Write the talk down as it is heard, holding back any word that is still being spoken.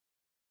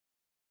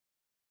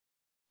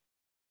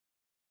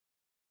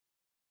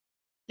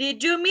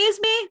Did you miss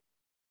me?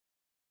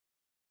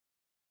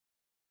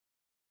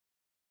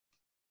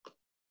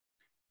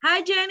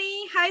 Hi,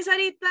 Jenny. Hi,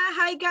 Sarita.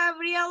 Hi,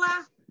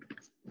 Gabriela.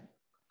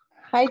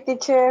 Hi,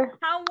 teacher.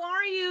 How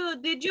are you?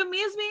 Did you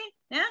miss me?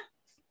 Yeah?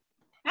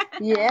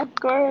 Yeah, of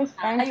course.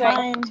 I'm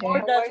fine.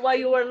 Or that's why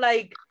you were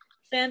like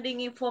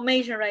sending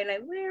information, right?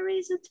 Like, where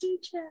is the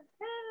teacher?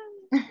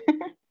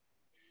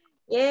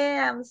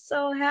 Yeah, I'm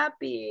so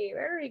happy.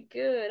 Very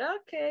good.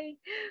 Okay.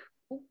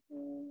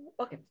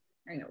 Okay.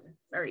 I know.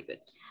 Very good.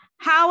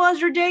 How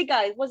was your day,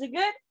 guys? Was it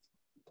good?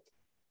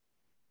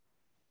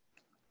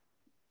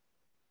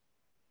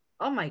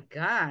 Oh my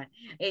God.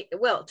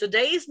 Well,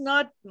 today is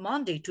not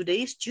Monday.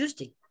 Today is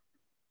Tuesday.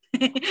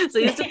 So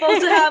you're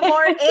supposed to have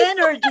more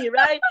energy,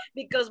 right?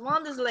 Because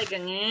Monday's like,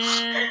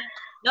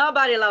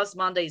 nobody loves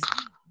Mondays.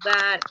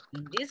 But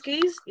in this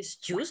case, it's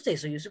Tuesday,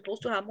 so you're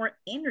supposed to have more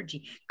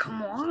energy.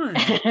 Come on.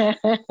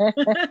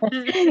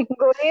 Good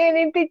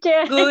evening,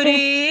 teacher. Good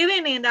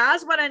evening.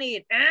 That's what I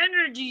need.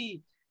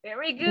 Energy.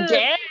 Very good.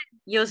 Yeah.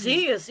 You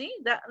see,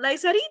 that like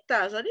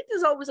Sarita. Sarita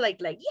is always like,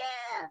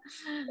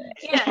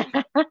 yeah.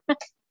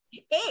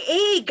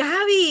 Hey,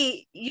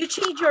 Gabby, you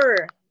change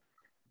your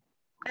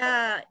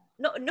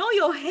no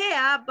your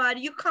hair, but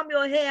you comb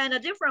your hair in a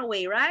different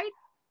way, right?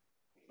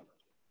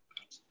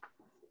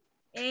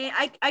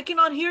 I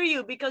cannot hear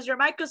you because your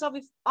Microsoft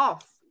is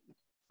off.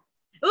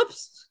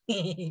 Oops.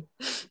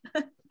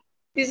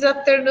 This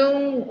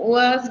afternoon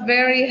was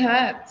very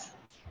hot.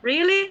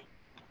 Really?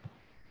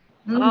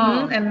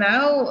 Oh. And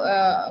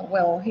now,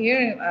 well,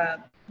 here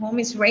at home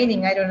is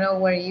raining. I don't know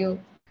where you.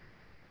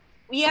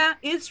 Yeah,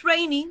 it's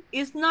raining.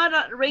 It's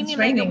not raining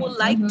like I would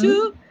like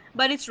to,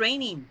 but it's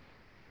raining.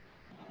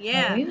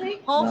 Yeah. Oh, really?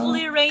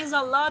 Hopefully it rains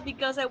a lot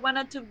because I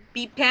wanted to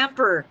be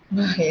pampered.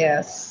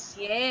 Yes.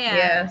 Yeah.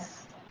 Yes.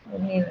 We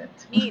need it.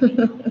 Maybe.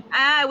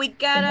 We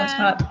gotta. Too much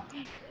hot.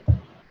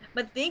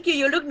 But thank you.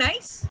 You look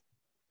nice.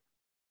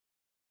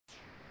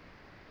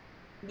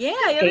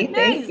 Yeah, you look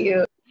nice. Thank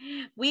you.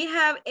 We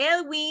have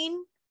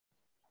Elwin.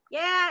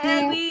 Yeah,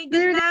 Elwin.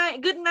 Good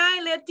night. Good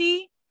night,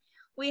 Letty.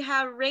 We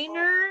have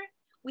Rainer.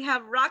 We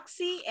have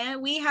Roxy,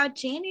 and we have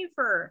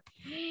Jennifer.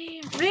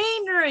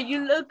 Rainer,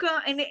 you look,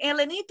 and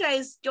Elenita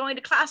is joining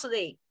the class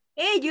today.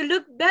 Hey, you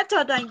look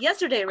better than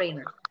yesterday,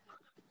 Rainer.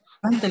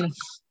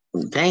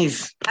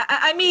 Thanks.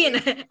 I mean,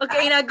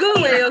 okay, in a good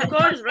way, of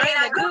course, right?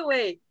 In a good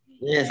way.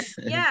 Yes.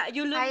 Yeah,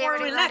 you look more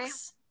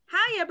relaxed.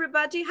 Hi,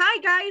 everybody. Hi,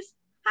 guys.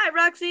 Hi,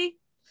 Roxy.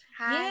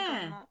 Hi.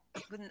 Yeah.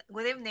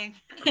 Good evening.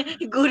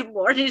 Good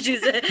morning, she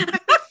said.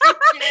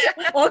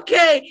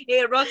 Okay.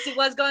 Hey, Roxy,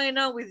 what's going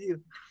on with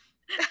you?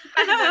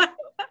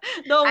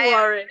 Don't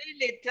worry. I'm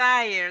really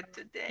tired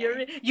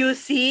today. You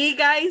see,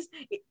 guys,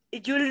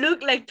 you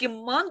look like a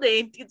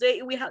Monday.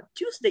 Today we have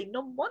Tuesday,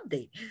 not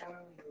Monday.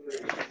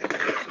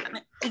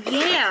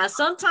 Yeah,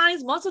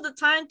 sometimes, most of the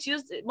time,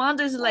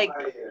 Monday's like,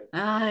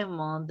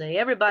 Monday.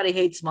 Everybody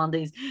hates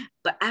Mondays.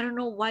 But I don't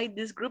know why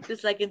this group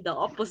is like in the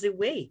opposite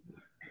way.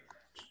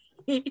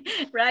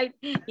 Right?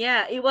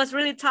 Yeah, it was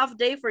really tough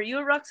day for you,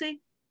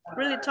 Roxy.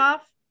 Really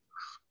tough.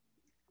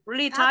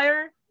 Really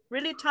tired.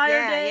 Really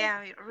tired day?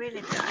 Yeah,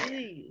 really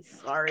tired.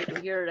 Sorry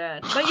to hear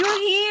that. But you're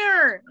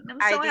here. And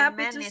I'm so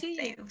happy to see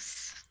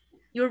things.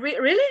 you.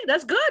 Really?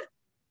 That's good.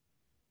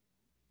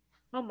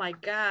 Oh my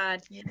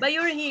God. Yeah. But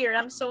you're here.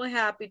 I'm so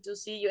happy to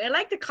see you. I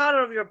like the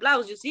color of your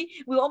blouse. You see,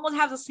 we almost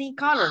have the same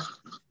color.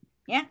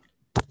 Yeah,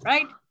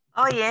 right?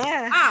 Oh,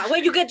 yeah.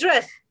 When you get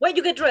dressed. When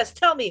you get dressed.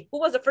 Tell me, who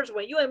was the first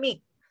one? You and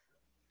me.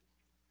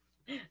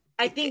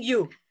 I think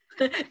you.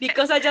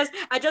 Because I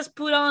just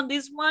put on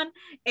this one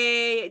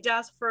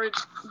just for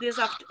this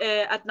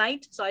at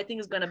night. So I think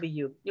it's gonna be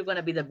you. You're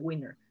gonna be the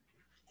winner.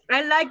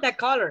 I like that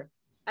color.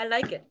 I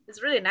like it.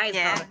 It's really nice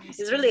color.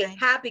 It's really nice.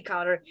 Happy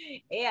color.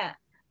 Yeah.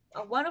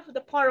 One of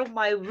the part of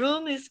my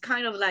room is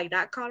kind of like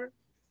that color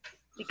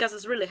because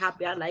it's really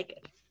happy. I like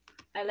it.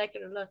 I like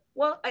it a lot.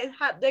 Well, I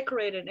have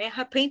decorated and I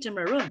have painted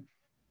my room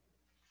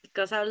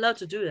because I love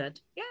to do that.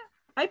 Yeah.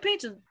 I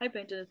painted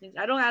things.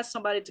 I don't ask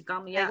somebody to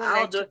come. Yeah,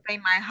 I'll do it.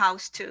 Paint my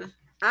house too.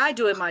 I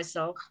do it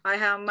myself. I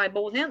have my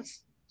both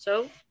hands.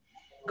 So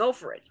go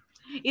for it.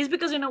 It's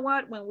because you know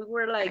what? When we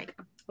were like,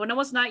 when I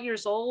was 9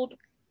 years old,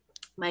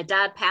 my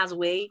dad passed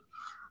away.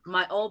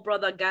 My old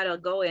brother gotta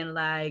go and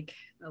like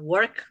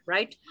work,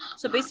 right?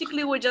 So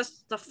basically we're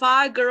just the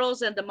 5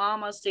 girls and the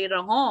mama stayed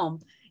at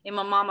home. And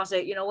my mama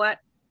said, you know what?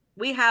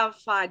 We have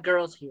 5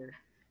 girls here.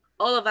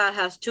 All of us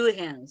has 2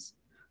 hands.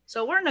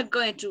 So we're not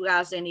going to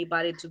ask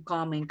anybody to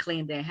come and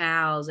clean the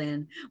house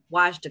and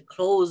wash the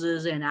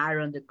clothes and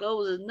iron the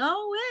clothes.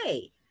 No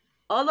way.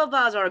 All of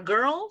us are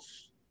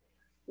girls.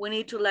 We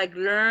need to like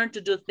learn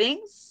to do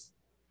things.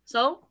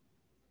 So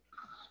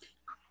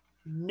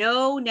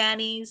no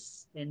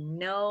nannies and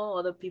no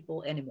other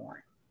people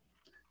anymore.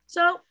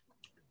 So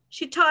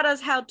she taught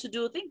us how to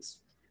do things,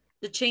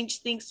 to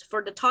change things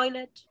for the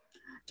toilet,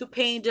 to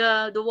paint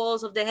the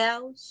walls of the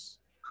house,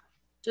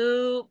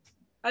 to,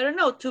 I don't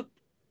know, to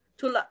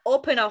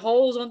open a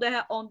holes on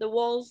the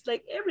walls,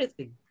 like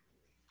everything.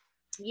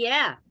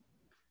 Yeah,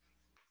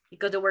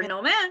 because there were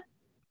no men.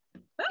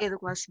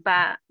 It was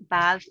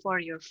bad for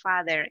your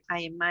father, I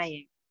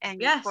imagine. And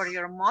Yes. for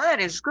your mother,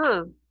 it's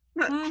good.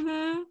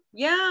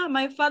 Yeah,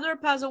 my father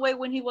passed away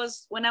when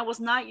I was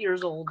 9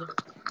 years old.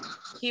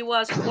 He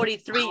was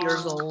 43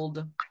 years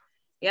old.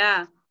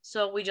 Yeah,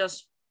 so we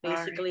just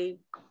basically,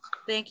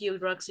 thank you,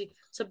 Roxy.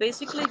 So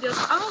basically just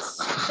us.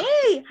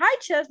 Hey, hi,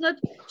 Chestnut.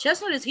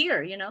 Chestnut is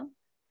here, you know.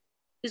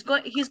 He's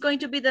going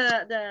to be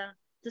the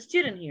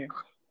student here.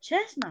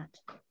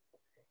 Chestnut,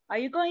 are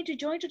you going to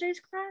join today's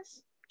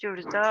class? Your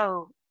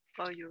dog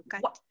or your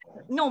cat? What?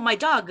 No, my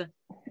dog.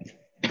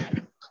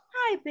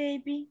 Hi,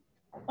 baby.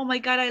 Oh my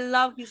God, I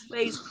love his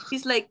face.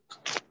 He's like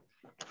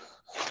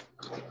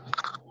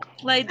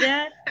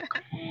that.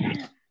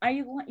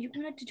 You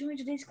wanted to join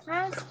today's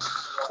class?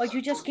 Or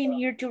you just came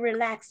here to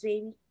relax,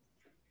 baby?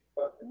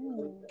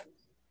 Ooh,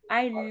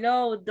 I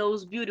love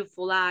those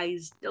beautiful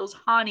eyes, those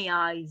honey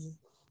eyes.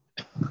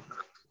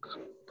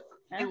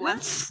 He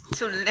wants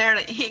to learn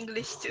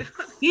English too.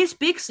 He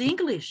speaks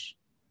English.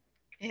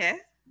 Yeah.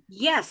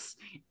 Yes.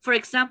 For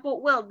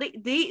example, well,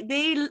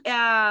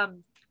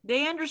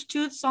 they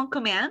understood some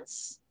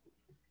commands.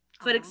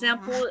 For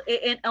example,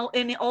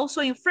 and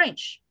also in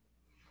French.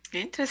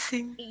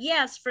 Interesting.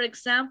 Yes. For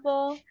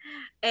example,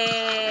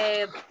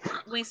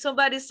 when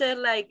somebody said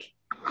like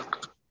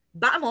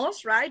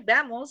 "vamos," right?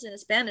 "Vamos" in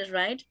Spanish,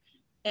 right?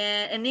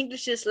 And in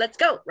English is "let's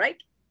go,"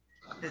 right?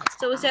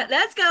 So we said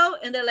 "let's go,"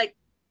 and they're like,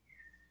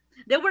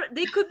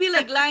 they could be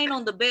like lying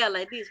on the bed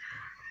like this.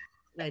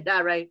 Like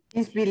that, right?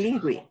 He's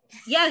bilingual.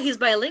 Yeah, he's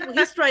bilingual.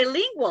 He's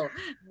trilingual.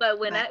 But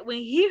when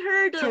he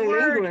heard the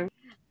word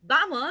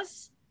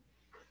 "vamos,"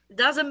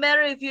 doesn't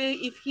matter if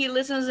he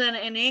listens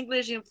in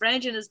English, in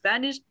French, in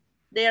Spanish,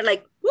 they're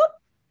like, whoop,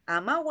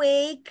 I'm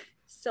awake.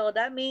 So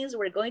that means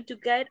we're going to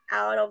get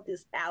out of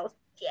this house.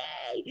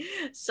 Yay!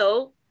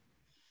 So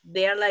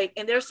they're like,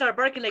 and they start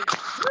barking like,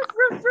 roof,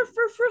 roof, roof,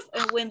 roof, roof.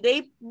 And when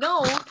they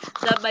know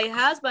that my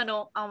husband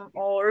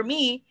or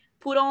me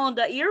put on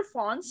the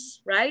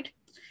earphones, right?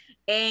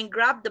 And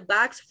grab the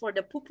bags for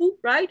the poo-poo,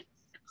 right?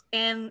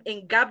 And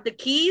grab the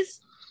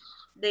keys,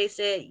 they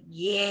say,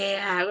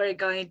 yeah, we're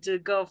going to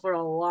go for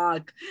a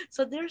walk.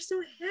 So they're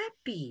so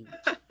happy.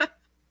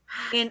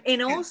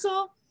 and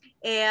also,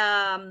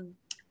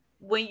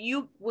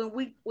 when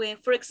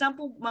for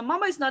example, my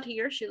mama is not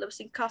here. She lives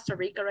in Costa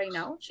Rica right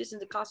now. She's in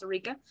the Costa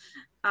Rica.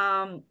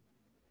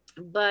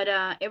 But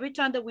every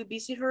time that we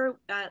visit her,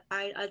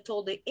 I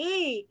told her,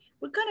 hey,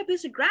 we're gonna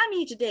visit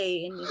Granny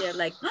today. And they're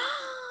like,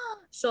 oh.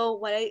 So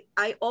when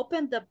I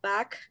opened the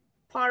back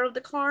part of the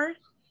car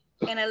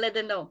and I let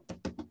them know,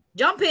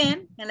 jump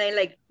in, and I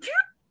like,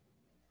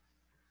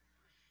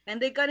 and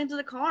they got into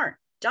the car,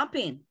 jump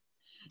in.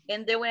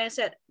 And then when I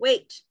said,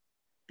 wait,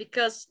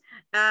 because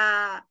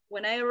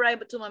when I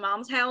arrived to my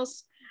mom's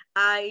house,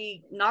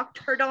 I knocked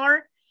her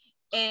door,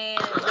 and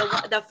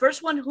the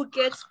first one who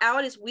gets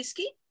out is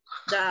Whiskey,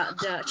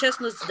 the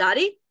Chestnut's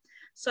daddy.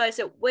 So I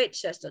said, wait,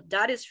 Chestnut,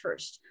 daddy's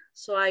first.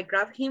 So I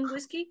grabbed him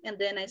Whiskey, and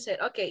then I said,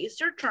 okay, it's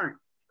your turn,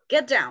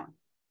 get down.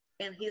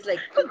 And he's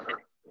like,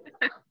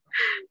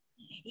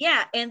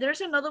 yeah. And there's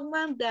another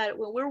one that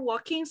when we're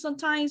walking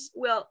sometimes,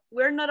 well,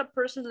 we're not a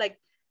person like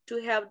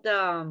to have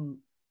the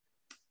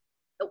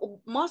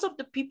most of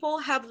the people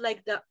have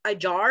like a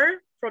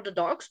jar for the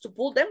dogs to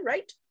pull them,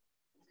 right?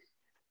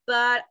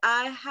 But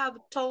I have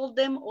told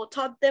them or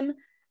taught them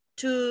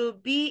to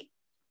be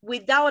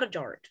without a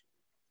jar.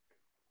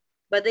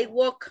 But they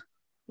walk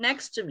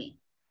next to me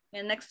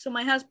and next to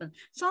my husband.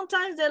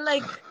 Sometimes they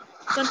like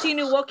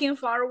continue walking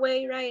far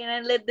away, right? And I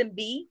let them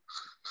be,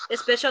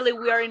 especially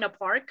we are in a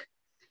park.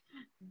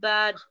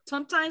 But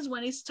sometimes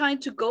when it's time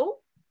to go,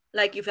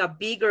 like if a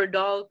bigger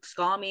dog's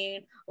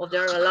coming or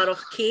there are a lot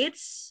of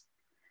kids,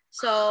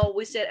 so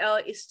we said,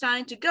 oh, it's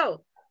time to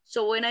go.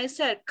 So when I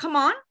said, come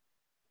on,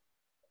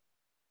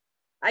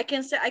 I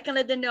can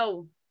let them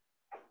know,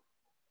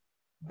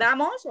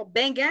 vamos or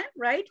vengan,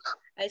 right?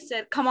 I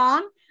said, come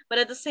on. But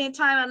at the same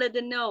time, I let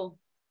them know,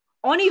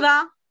 on y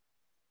va.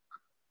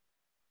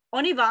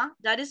 On y va,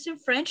 that is in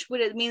French, which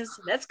it means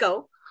let's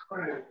go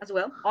as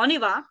well. On y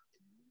va.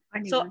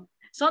 So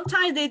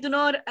sometimes they do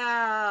not,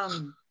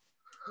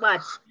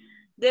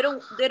 they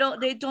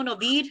don't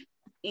ovid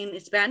in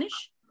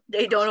Spanish.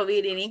 They don't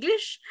ovid in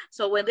English.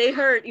 So when they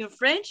heard in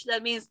French,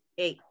 that means,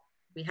 hey,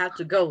 we have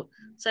to go.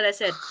 So I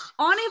said,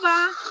 on y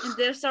va, and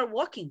they start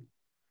walking.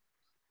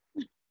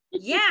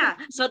 Yeah,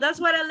 so that's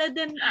what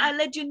I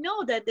let you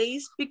know that they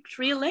speak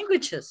 3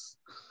 languages.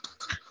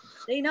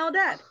 They know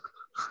that.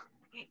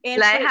 And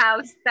like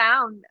how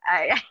sound,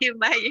 I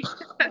imagine.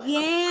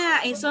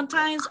 Yeah, and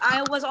sometimes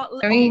I was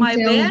on my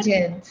bed.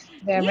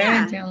 They're very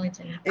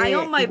intelligent. I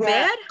on my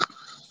bed.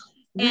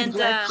 And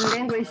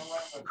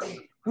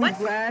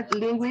what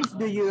language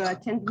do you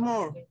attend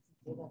more?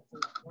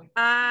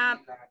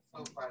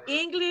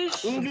 English,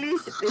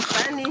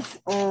 Spanish,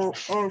 or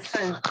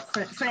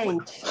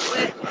French?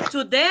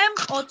 To them,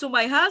 or to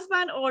my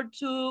husband,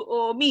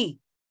 or me?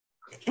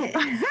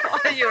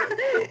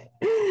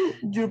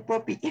 Your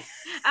puppy.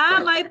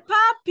 My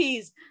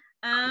puppies.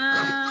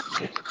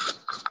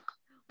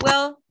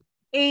 Well,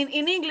 in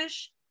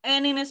English,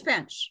 and in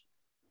Spanish.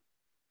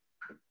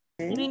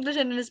 In English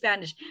and in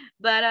Spanish.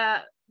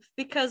 But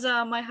because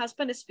my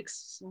husband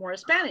speaks more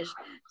Spanish.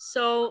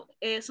 So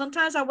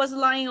sometimes I was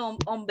lying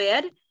on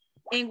bed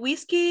and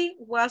Whiskey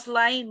was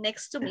lying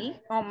next to me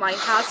on my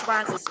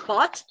husband's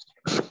spot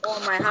or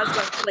my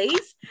husband's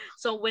place.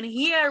 So when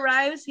he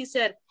arrives, he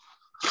said,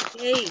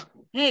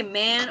 hey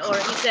man, or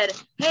he said,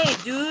 hey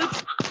dude,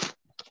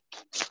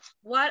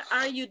 what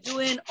are you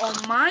doing on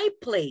my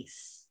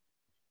place?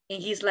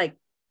 And he's like,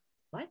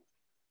 what?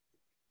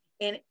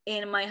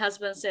 And my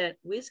husband said,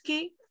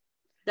 Whiskey,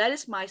 that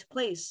is my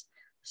place.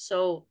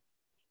 So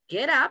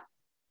get up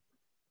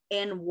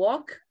and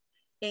walk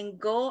and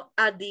go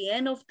at the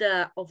end of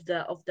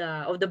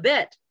the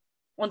bed,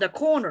 on the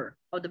corner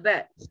of the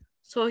bed.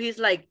 So he's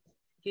like,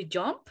 you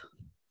jump?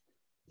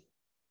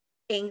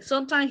 And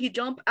sometimes he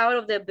jump out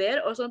of the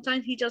bed, or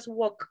sometimes he just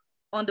walk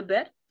on the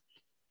bed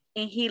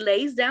and he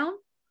lays down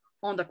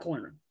on the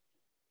corner.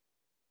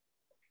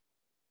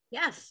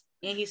 Yes.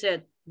 And he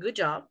said, good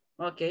job.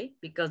 Okay,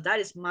 because that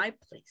is my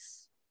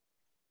place.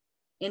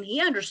 And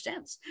he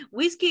understands.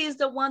 Whiskey is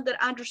the one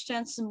that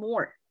understands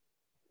more.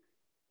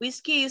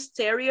 Whiskey is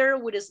terrier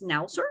with a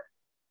schnauzer.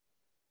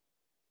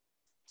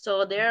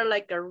 So they're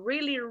like a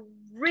really,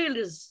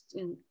 really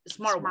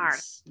smart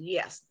ones.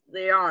 Yes,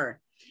 they are.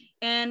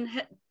 And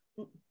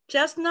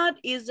Chestnut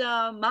is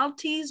a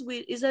Maltese,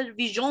 is a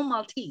Vision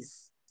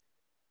Maltese.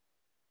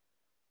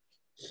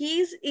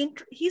 He's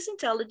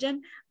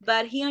intelligent,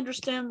 but he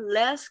understands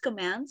less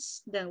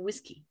commands than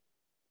Whiskey.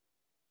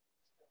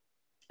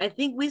 I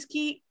think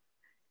Whiskey,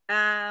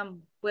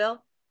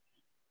 well,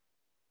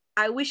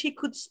 I wish he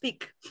could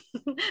speak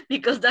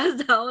because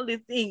that's the only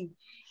thing.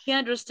 He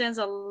understands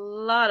a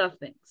lot of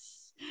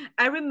things.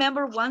 I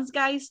remember once,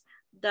 guys,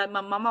 that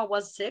my mama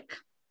was sick.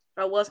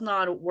 I was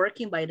not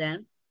working by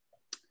then.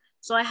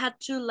 So I had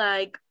to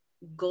like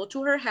go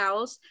to her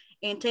house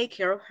and take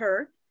care of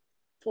her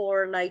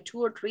for like 2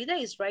 or 3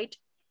 days, right?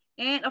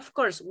 And of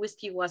course,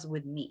 Whiskey was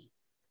with me.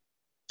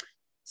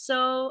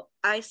 So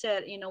I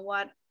said, you know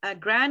what?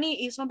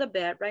 Granny is on the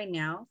bed right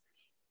now.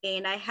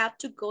 And I had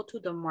to go to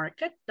the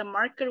market. The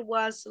market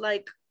was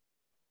like,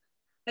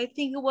 I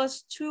think it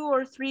was 2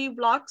 or 3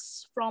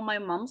 blocks from my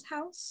mom's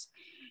house.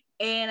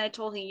 And I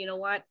told him, you know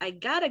what? I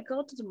gotta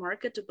go to the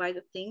market to buy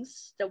the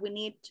things that we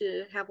need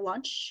to have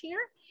lunch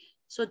here.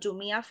 So do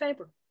me a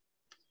favor.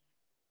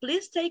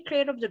 Please take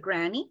care of the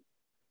granny.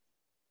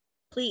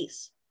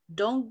 Please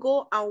don't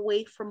go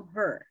away from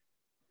her.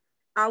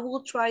 I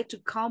will try to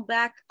come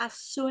back as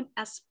soon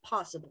as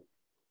possible.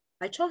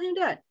 I told him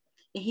that.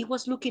 And he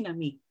was looking at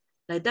me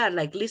like that,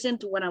 like listen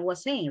to what I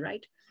was saying,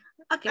 right?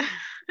 Okay.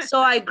 So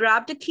I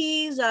grabbed the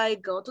keys. I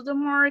go to the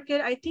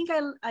market. I think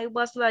I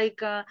was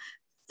like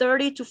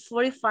 30 to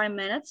 45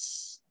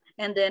 minutes.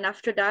 And then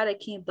after that, I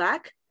came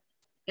back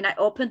and I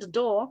opened the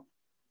door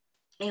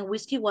and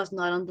Whiskey was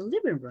not on the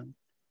living room.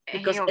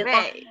 Because on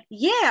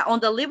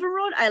the living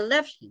room, I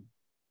left him,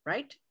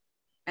 right?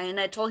 And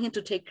I told him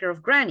to take care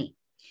of Granny.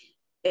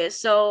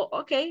 So,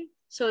 okay.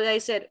 So I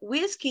said,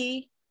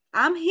 Whiskey,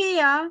 I'm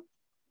here.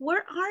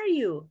 Where are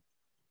you?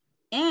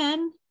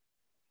 And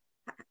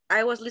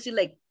I was listening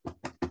like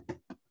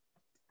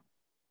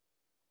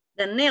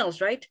the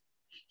nails, right?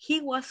 He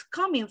was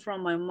coming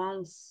from my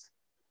mom's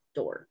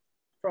door,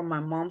 from my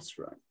mom's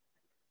room.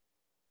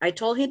 I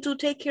told him to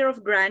take care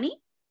of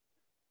Granny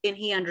and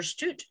he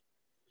understood.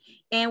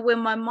 And when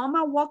my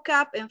mama woke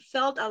up and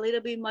felt a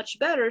little bit much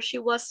better, she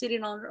was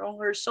sitting on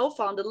her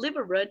sofa on the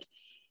living room.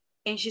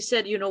 And she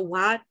said, you know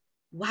what?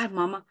 Why,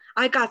 Mama?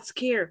 I got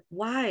scared.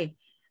 Why?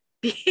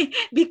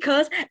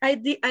 Because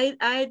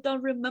I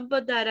don't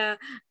remember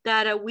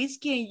that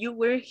Whiskey and you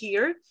were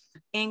here.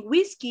 And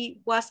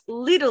Whiskey was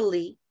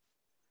literally,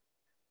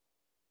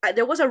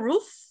 there was a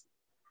roof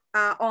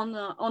on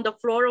the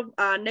floor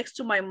next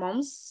to my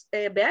mom's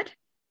bed.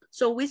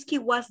 So Whiskey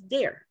was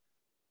there.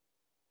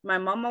 My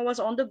mama was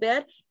on the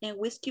bed and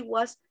Whiskey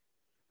was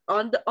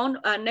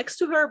next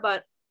to her,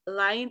 but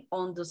lying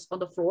on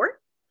the floor.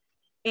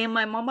 And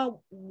my mama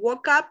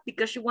woke up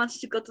because she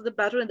wants to go to the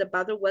bathroom and the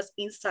bathroom was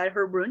inside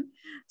her room.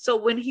 So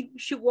when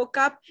she woke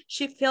up,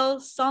 she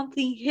felt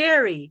something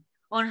hairy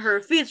on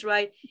her feet,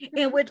 right?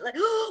 And went like,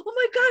 oh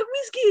my God,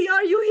 Whiskey,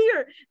 are you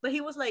here? But he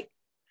was like,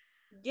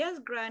 yes,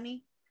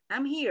 Granny,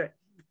 I'm here.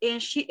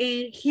 And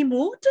he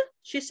moved,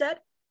 she said.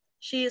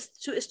 She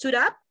stood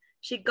up.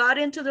 She got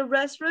into the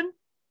restroom.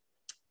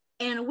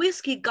 And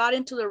Whiskey got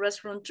into the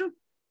restroom too.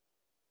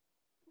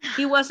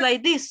 He was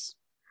like this,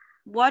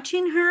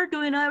 watching her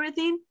doing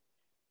everything,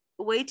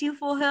 waiting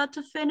for her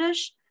to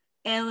finish.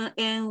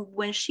 And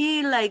when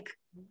she like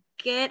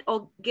get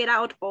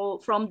out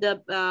from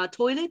the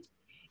toilet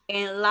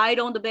and lied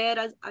on the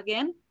bed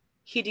again,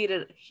 he did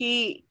it.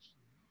 He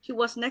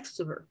was next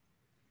to her.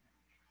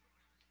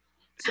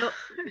 So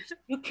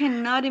you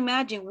cannot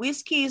imagine.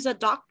 Whiskey is a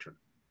doctor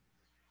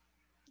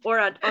or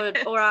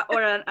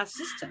an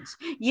assistant.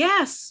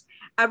 Yes.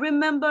 I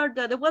remember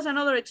that there was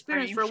another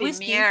experience for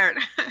Whiskey.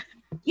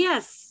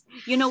 Yes.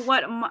 You know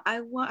what?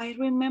 I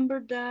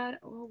remember that.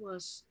 What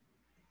was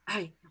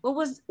what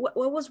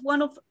was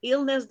one of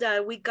illness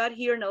that we got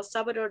here in El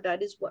Salvador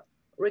that is what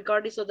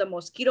regardless of the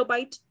mosquito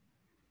bite?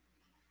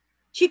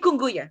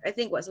 Chikungunya, I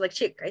think was like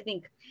I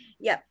think.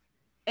 Yeah.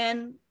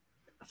 And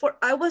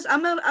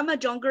I'm a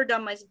younger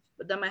than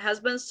my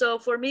husband, so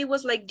for me it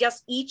was like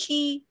just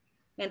itchy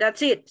and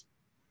that's it.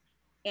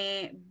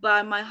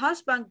 But my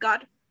husband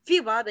got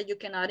fever that you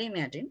cannot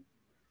imagine,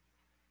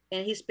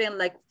 and he spent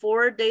like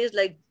 4 days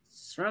like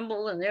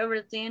tremble and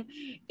everything,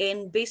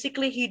 and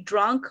basically he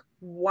drank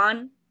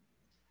 1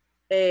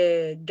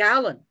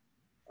 gallon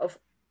of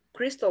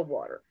crystal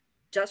water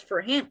just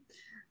for him.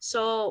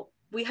 So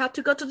we had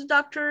to go to the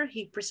doctor.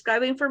 He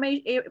prescribed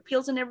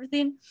pills and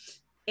everything,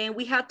 and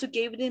we had to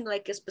give it in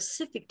like a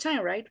specific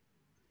time, right?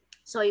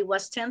 So it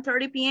was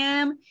 10:30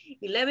 p.m.,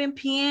 11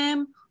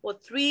 p.m., or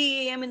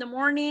 3 a.m. in the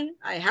morning.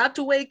 I had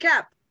to wake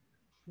up.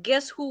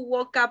 Guess who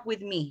woke up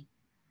with me?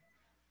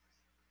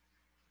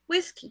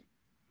 Whiskey.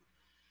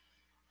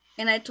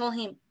 And I told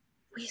him,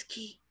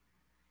 whiskey.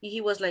 And he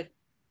was like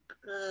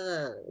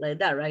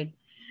that, right?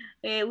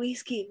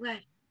 Whiskey, what?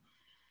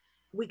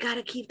 We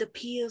gotta keep the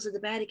pills and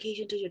the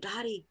medication to your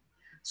daddy.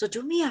 So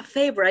do me a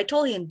favor. I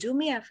told him, do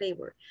me a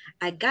favor.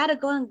 I gotta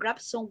go and grab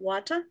some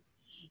water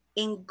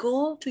and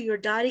go to your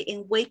daddy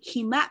and wake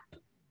him up.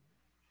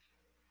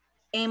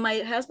 And my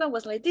husband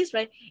was like this,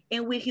 right?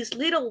 And with his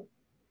little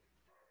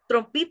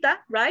trompita,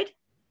 right?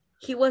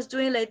 He was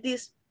doing like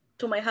this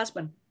to my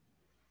husband.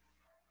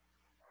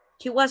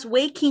 He was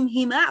waking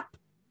him up.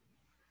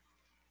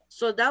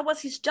 So that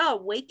was his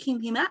job,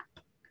 waking him up.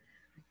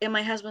 And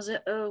my husband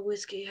said, oh,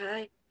 Whiskey,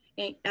 hi.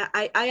 And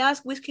I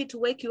asked Whiskey to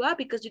wake you up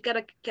because you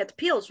gotta get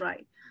pills,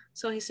 right?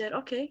 So he said,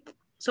 okay.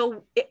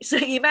 So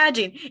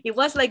imagine, it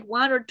was like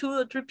 1 or 2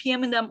 or 3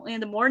 p.m. in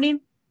the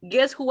morning.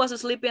 Guess who was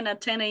sleeping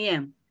at 10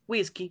 a.m.?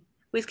 Whiskey.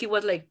 Whiskey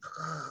was like,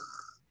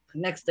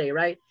 next day,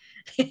 right?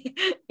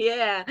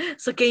 Yeah.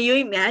 So can you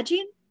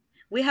imagine?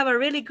 We have a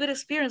really good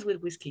experience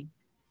with Whiskey.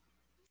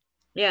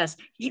 Yes,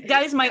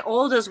 that is my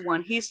oldest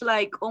one. He's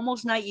like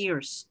almost 9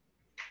 years.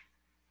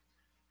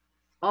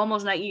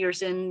 Almost 9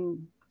 years.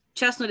 And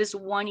Chestnut is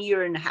 1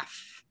 year and a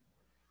half.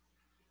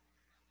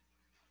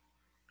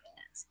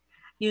 Yes.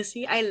 You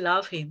see, I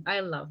love him.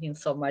 I love him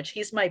so much.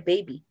 He's my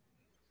baby.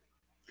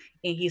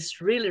 And he's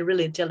really,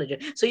 really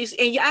intelligent. So you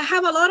see, and I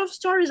have a lot of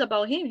stories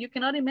about him. You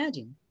cannot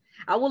imagine.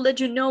 I will let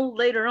you know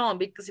later on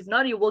because if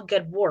not, you will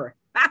get bored.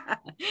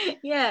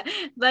 Yeah,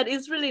 but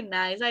it's really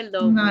nice. I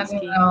love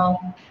Whiskey.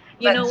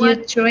 You know what?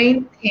 You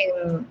trained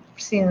him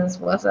since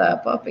was a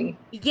puppy.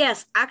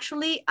 Yes,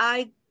 actually,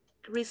 I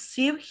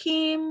received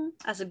him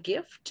as a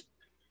gift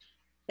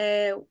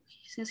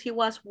since he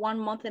was 1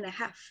 month and a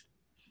half.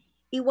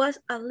 It was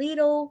a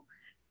little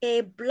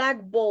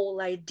black ball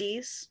like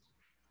this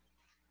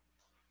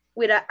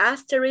with an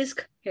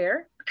asterisk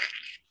hair,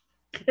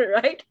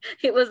 right?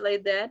 It was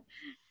like that.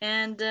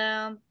 And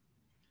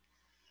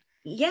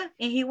yeah,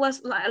 and he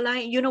was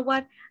like, you know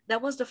what?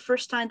 That was the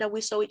first time that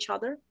we saw each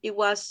other. It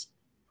was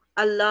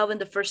a love in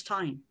the first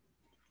time.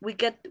 We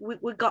got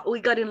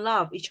in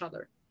love each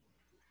other.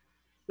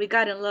 We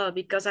got in love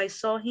because I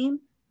saw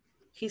him,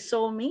 he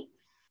saw me,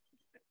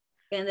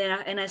 and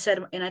then I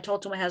said, and I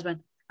told to my husband,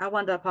 I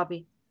want that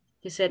puppy.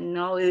 He said,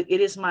 no, it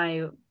is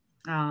my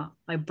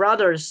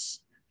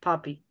brother's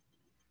puppy.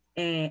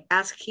 And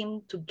ask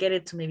him to get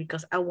it to me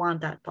because I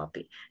want that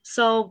puppy.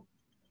 So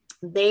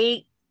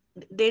they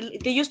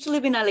used to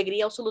live in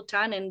Alegría,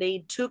 Sultan, and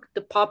they took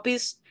the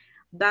puppies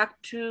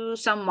back to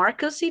San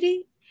Marcos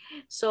City.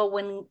 So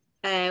when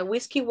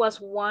Whiskey was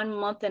 1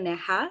 month and a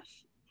half,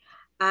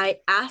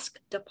 I asked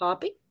the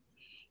puppy,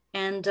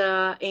 and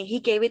he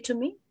gave it to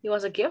me. It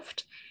was a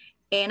gift,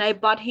 and I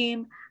bought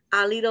him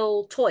a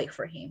little toy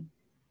for him.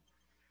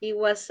 It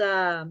was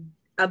a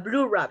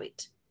blue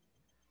rabbit,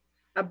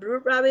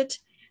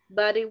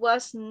 but it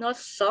was not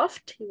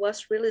soft. It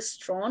was really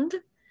strong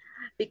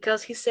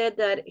because he said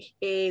that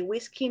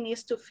Whiskey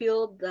needs to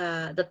feel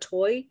the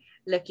toy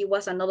like it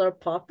was another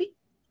puppy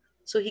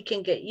so he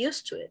can get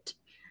used to it.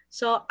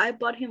 So I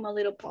bought him a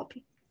little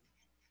puppy.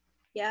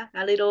 Yeah,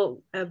 a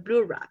little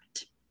blue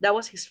rabbit. That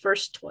was his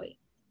first toy.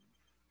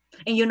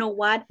 And you know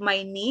what?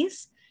 My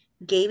niece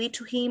gave it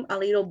to him a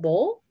little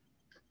bowl,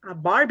 a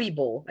Barbie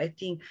bowl. I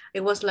think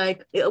it was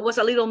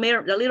a little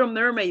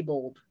mermaid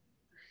bowl.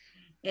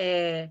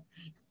 And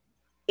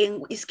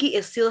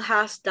Whiskey still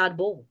has that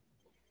bowl.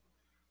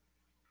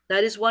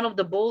 That is one of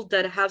the bowls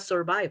that have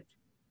survived.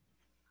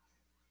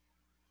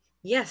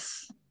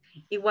 Yes,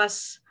 it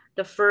was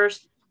the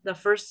first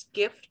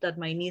gift that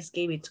my niece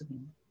gave it to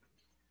him.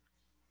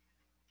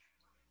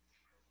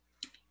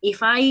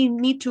 If I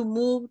need to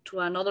move to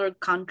another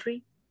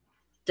country,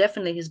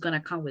 definitely he's gonna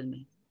come with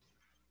me.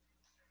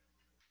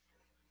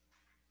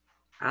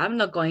 I'm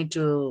not going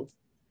to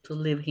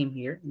leave him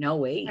here. No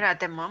way. But at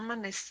the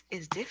moment,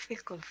 it's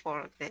difficult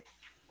for the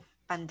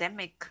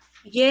pandemic.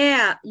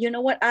 Yeah, you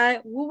know what?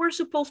 We were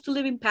supposed to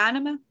live in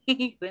Panama.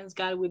 Thanks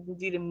God we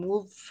didn't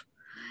move.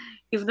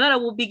 If not, I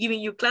will be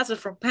giving you classes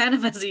from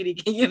Panama City.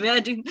 Can you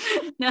imagine?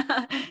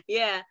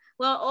 Yeah.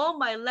 Well, all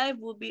my life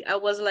will be, I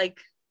was like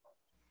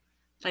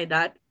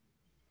that.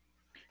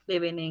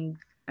 living in,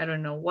 I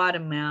don't know,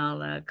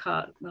 Guatemala,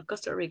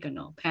 Costa Rica,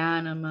 no,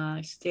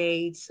 Panama,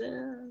 States,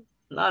 a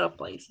lot of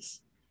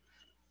places.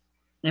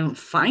 And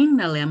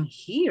finally, I'm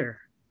here.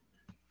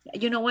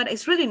 You know what?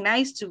 It's really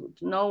nice to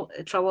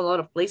travel a lot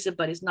of places,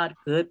 but it's not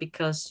good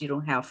because you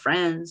don't have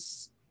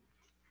friends.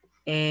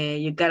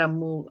 And you gotta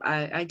move.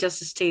 I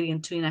just stayed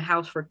in a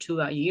house for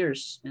 2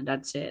 years, and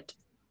that's it,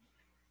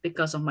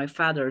 because of my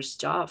father's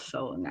job.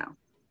 So now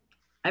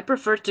I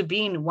prefer to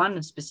be in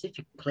one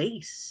specific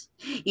place.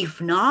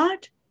 If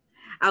not,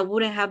 I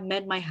wouldn't have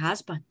met my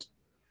husband.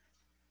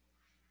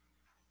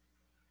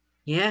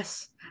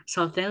 Yes.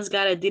 So thanks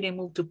God I didn't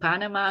move to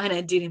Panama and I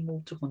didn't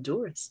move to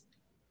Honduras.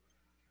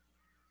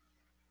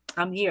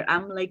 I'm here.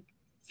 I'm like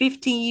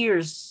 15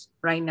 years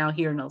right now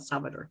here in El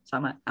Salvador. So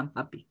I'm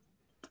happy.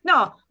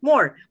 No,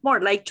 more,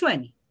 like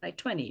 20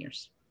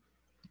 years.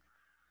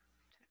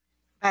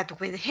 But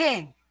with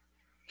him?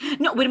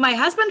 No, with my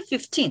husband,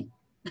 15.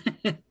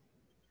 With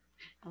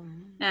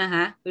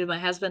my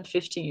husband,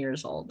 15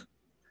 years old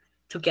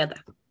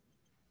together.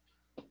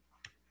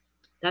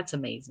 That's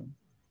amazing.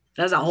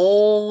 That's a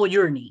whole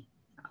journey.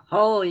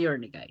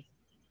 Guys.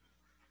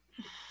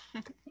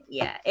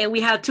 Yeah, and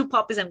we have 2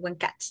 puppies and 1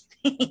 cat.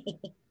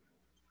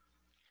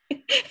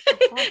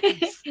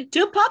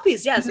 2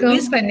 puppies, yes.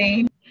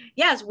 Company.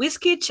 Yes,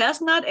 Whiskey,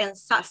 Chestnut, and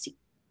Sassy.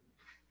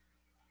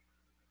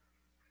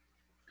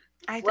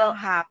 I don't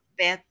have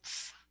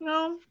pets.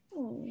 No.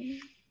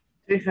 We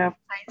have.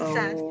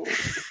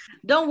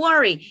 Don't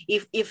worry.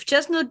 If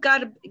Chestnut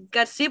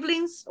got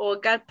siblings or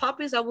got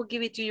puppies, I will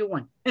give it to you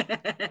one.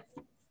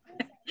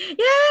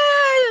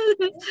 Yeah.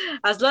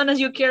 As long as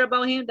you care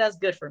about him, that's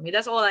good for me.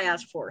 That's all I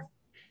ask for.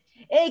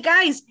 Hey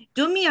guys,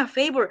 do me a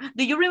favor.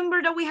 Do you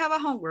remember that we have a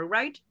homework,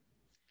 right?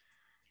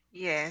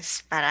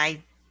 Yes, but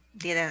I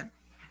didn't.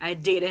 I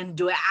didn't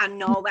do it. I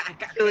know.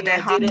 Do the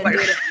homework.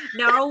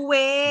 No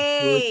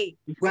way.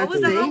 What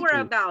was the homework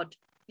about?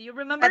 Do you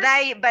remember? But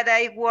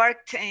I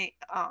worked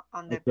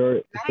on the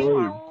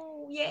platform.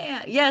 know.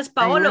 Yeah. Yes,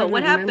 Paolo,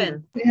 what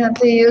happened? We have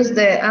to use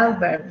the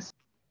adverbs.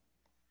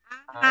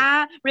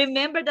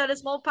 Remember that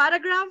small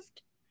paragraph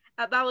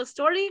about a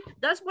story?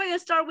 That's why I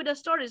start with a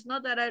story. It's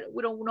not that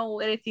we don't know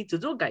anything to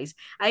do, guys.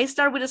 I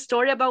start with a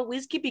story about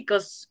whiskey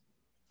because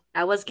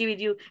I was giving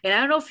you, and I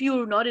don't know if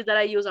you noticed that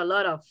I use a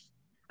lot of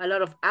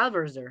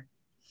adverbs there.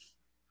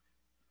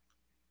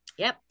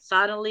 Yep,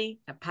 suddenly,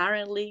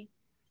 apparently,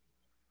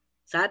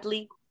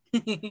 sadly,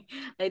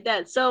 like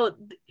that. So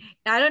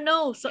I don't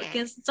know. So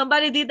can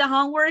somebody did the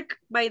homework,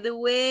 by the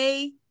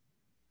way?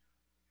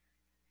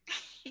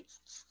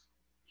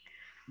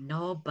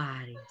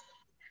 Nobody.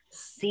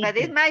 But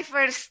it's my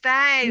first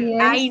time.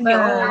 Yes, I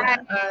know.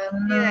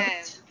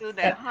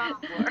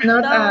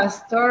 Not a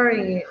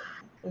story,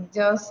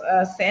 just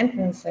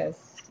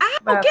sentences.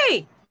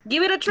 Okay.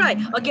 Give it a try.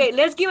 Okay,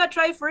 let's give a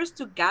try first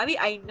to Gabby.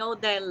 I know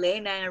that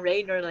Elena and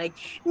Rain are like,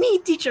 me,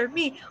 teacher,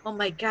 me. Oh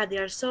my God, they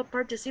are so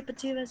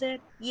participative. I said,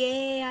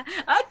 yeah.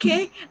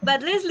 Okay,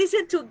 but let's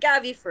listen to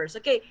Gabby first.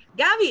 Okay,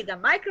 Gabby, the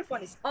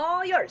microphone is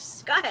all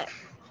yours. Go ahead.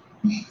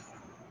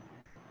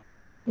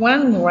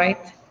 1, right?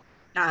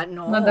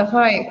 No. Not the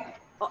 5.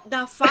 Oh,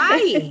 the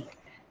 5.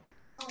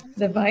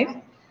 The 5?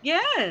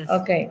 Yes.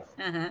 Okay.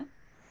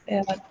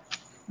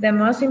 The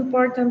most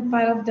important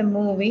part of the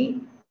movie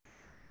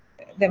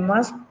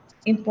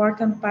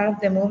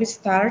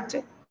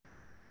started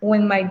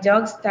when my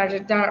dog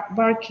started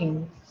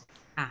barking.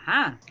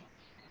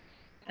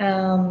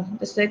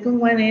 The second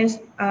one is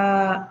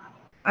I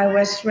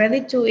was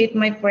ready to eat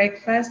my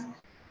breakfast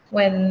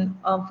when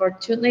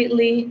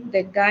unfortunately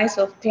the guys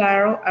of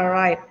Claro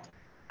arrived.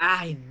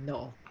 I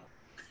know.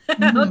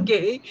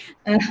 Okay.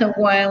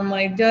 While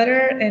my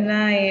daughter and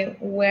I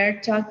were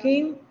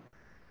talking,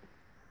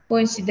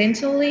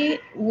 coincidentally,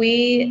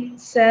 we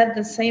said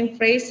the same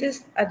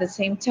phrases at the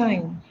same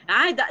time.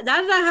 That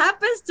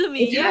happens to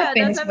me. It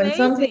happens that's when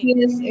amazing.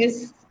 something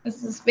is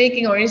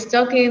speaking or is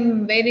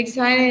talking very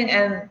excited,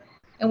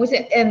 and we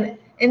say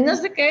and no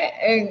sé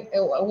qué,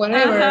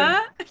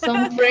 whatever,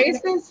 some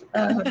phrases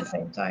at the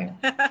same time.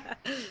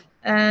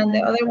 And the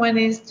other one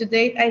is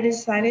today I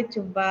decided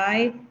to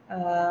buy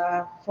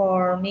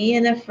for me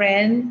and a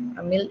friend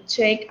a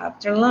milkshake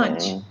after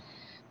lunch.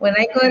 When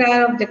I got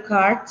out of the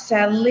cart,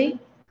 sadly,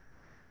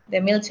 the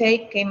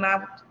milkshake came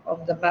out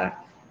of the bag.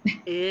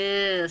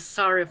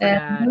 Sorry for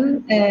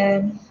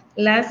that.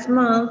 Last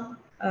month,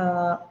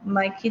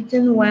 my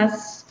kitten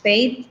was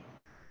spayed.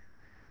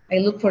 I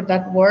look for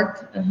that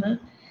word.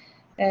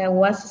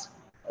 Was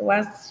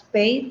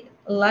spayed.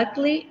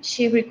 Luckily,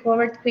 she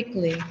recovered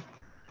quickly.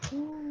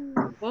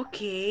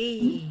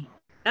 Okay,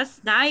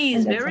 that's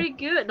nice. Very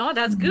good. No,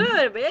 that's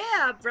good.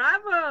 Yeah,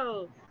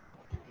 bravo.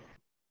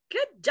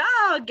 Good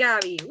job,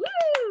 Gabby.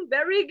 Woo,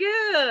 very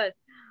good.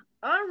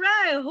 All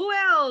right, who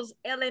else?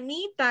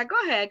 Elenita, go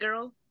ahead,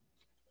 girl.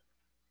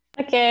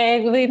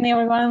 Okay, good evening,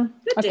 everyone.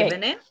 Good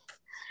evening.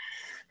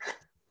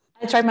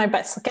 I tried my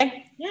best,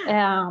 okay?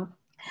 Yeah.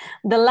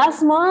 The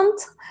last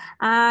month,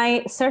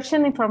 I searched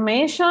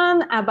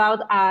information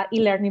about an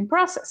e-learning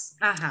process.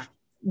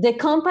 The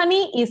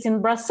company is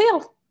in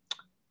Brazil.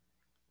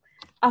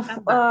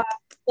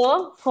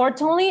 So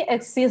fortunately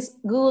exists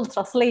Google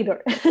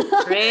Translator.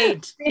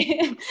 Great.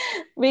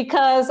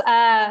 Because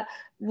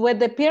with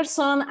the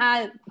person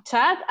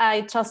chat,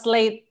 I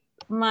translate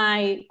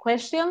my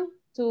question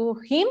to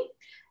him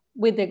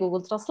with the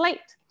Google Translate.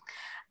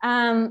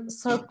 And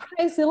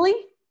surprisingly,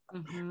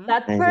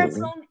 that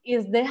person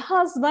is the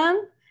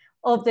husband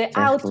of the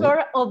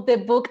author of the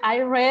book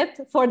I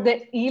read for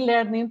the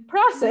e-learning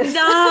process.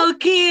 No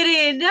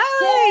kidding. No,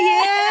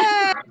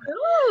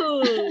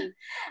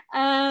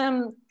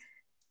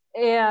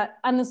 yeah.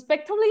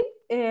 Unexpectedly,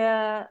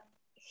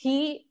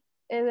 he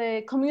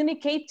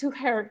communicate to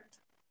her,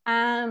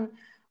 and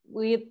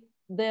with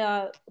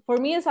for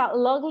me it's a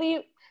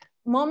lovely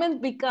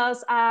moment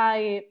because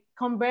I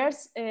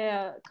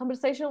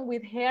conversation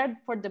with her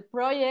for the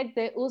project.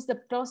 They use the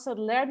process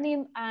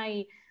learning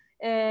I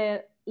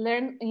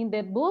learned in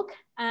the book,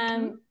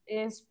 and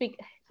speak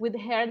with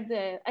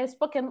her. I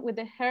spoken with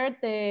her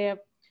the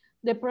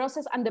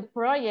process and the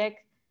project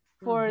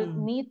for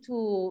me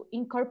to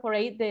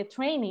incorporate the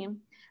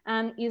training,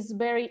 and it's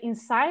very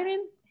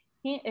inspiring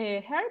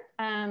her.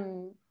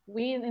 And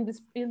we in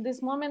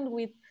this moment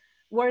we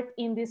work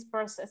in this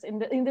process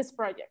in this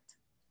project.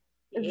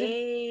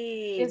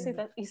 This is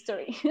the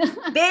history.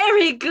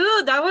 Very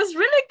good. That was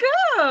really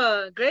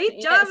good. Great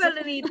job,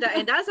 Elenita.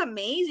 And that's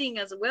amazing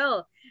as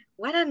well.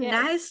 What a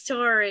nice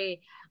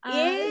story.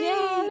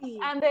 Yes,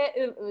 and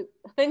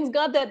thanks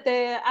God that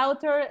the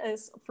author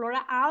is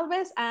Flora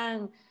Alves,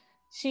 and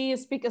she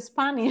speaks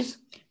Spanish.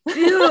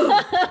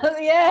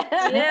 Yeah,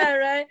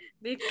 right.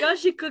 Because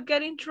she could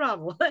get in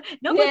trouble.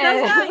 No, but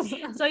that's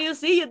nice. So you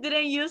see, you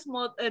didn't use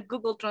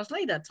Google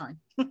Translate that time.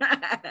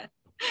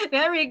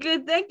 Very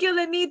good. Thank you,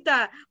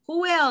 Lenita.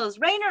 Who else?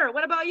 Rainer,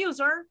 what about you,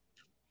 sir?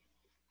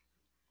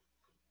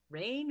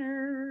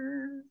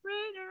 Rainer.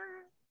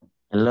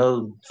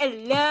 Hello.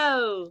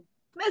 Hello.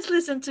 Let's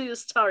listen to your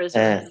stories.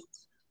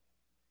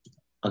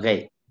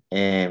 Okay.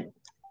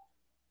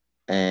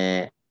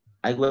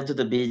 I went to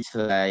the beach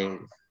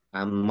like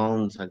a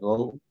month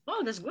ago.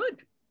 Oh, that's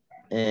good.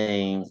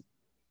 And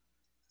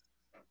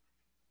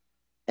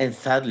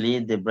sadly,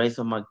 the brakes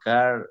of my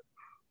car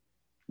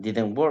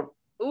didn't work.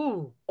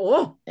 Ooh.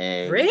 Oh,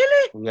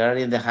 really? We are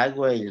in the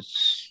highway.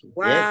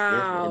 Wow.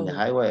 Yes, in the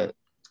highway.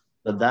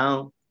 Go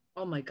down.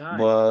 Oh my God.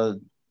 But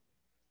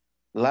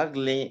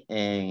luckily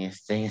and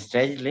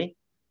strangely,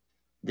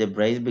 the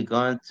brakes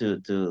began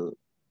to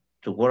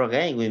work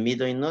again with me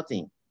doing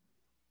nothing.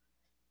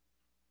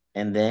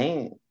 And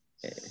then,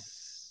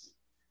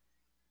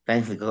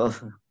 thanks God.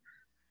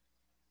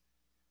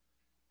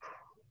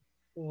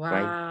 Wow.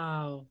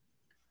 Right.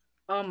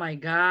 Oh my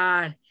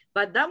God.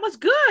 But that was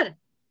good.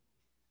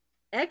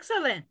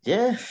 Excellent.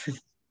 Yes.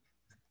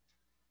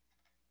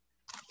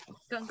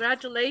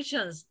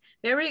 Congratulations.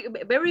 Very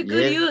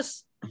good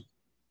use.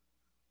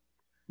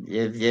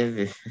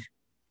 Yes.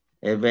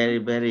 Very,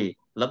 very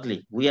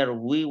lucky. We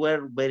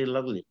were very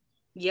lucky.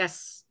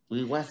 Yes.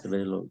 We was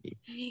very lucky.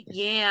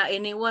 Yeah,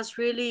 and it was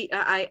really,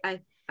 I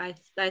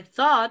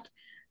thought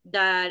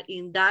that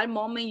in that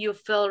moment you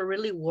felt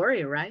really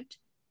worried, right?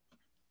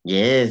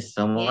 Yes,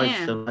 so much.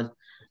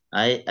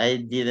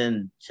 I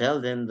didn't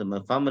tell them to my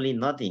family,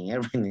 nothing,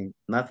 everything,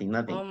 nothing.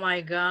 Oh my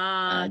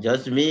God.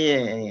 Just me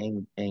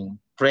and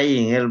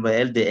praying all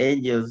the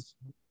angels.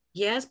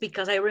 Yes,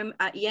 because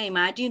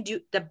imagine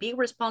the big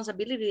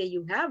responsibility that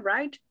you have,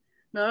 right?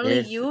 Not only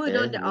you,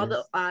 the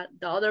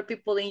other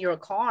people in your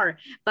car,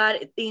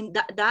 but in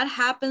that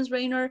happens,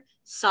 Rainer,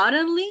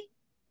 suddenly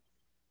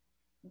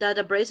that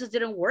the braces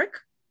didn't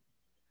work.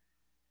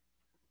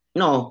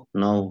 No,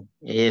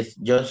 it's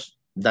just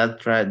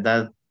that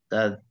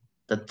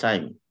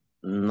time,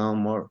 no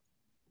more.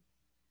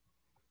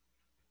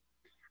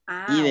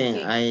 Even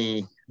okay.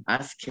 I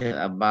asked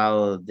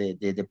about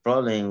the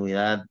problem with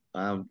that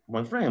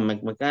my friend,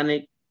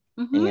 mechanic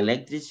and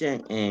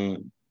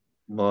electrician,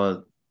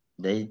 but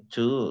they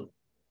too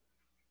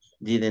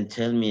didn't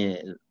tell me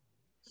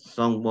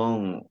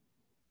someone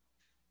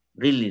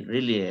really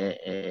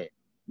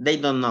they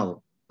don't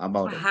know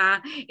about it.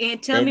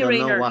 And tell me,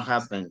 Rainer, know what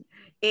happened.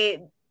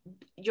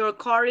 Your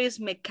car is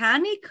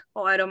mechanic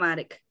or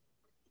automatic?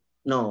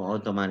 No,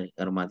 automatic.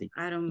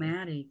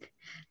 Automatic.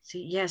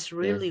 See, yes,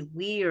 really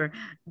weird.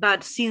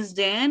 But since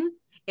then,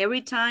 every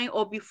time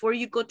or before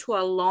you go to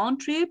a long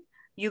trip,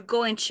 you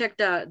go and check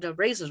the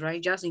races, right?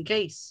 Just in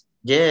case.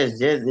 Yes.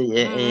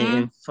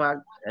 In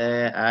fact,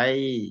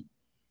 I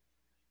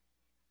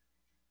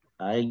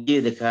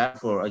give the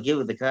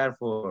car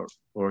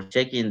for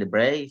checking the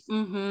brakes,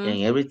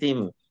 and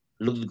everything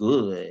looks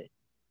good.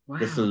 Wow.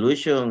 The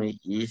solution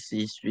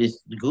is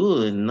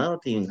good.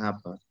 Nothing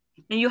happened.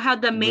 And you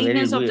have the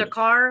maintenance of the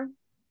car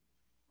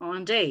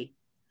on day.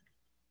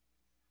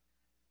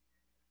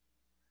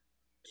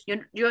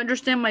 You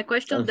understand my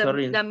question?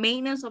 The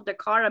maintenance of the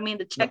car, I mean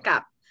the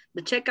checkup.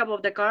 No. The checkup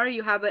of the car,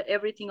 you have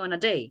everything on a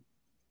day.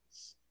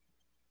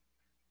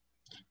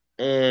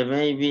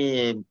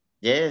 Maybe,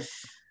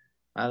 yes,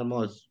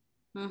 almost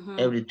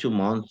every 2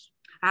 months.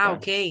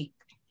 Okay.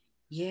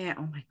 Yeah,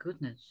 oh my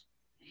goodness.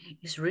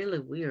 It's really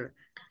weird.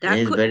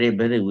 It's very,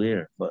 very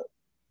weird. But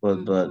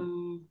but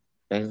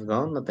thanks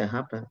God, nothing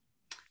happened.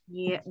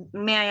 Yeah,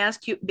 may I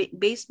ask you,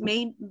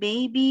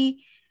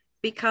 maybe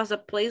because the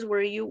place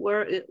where you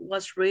were, it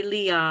was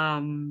really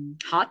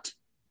hot?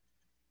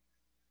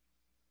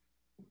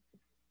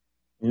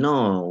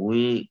 No,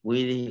 we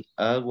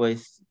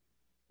always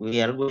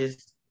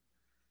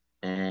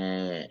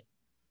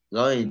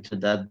going to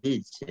that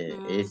beach.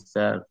 It's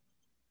a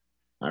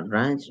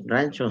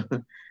rancho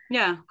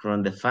Yeah.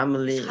 from the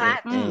family.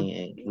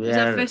 And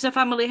it's a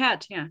family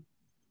hat, yeah.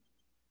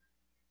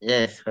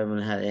 Yes,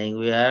 family hat, and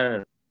we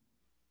are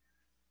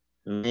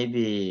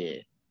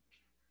maybe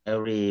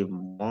every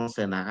month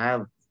and a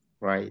half,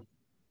 right?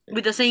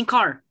 With the same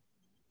car?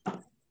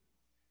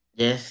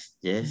 Yes,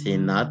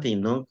 and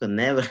nothing, no, could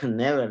never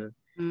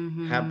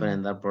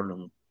happen that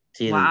problem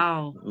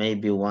till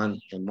maybe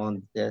once a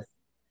month, yes.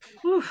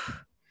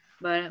 Oof.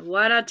 But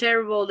what a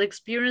terrible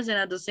experience, and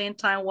at the same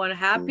time, what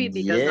happy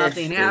because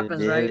nothing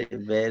happens, very, right?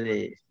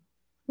 Very,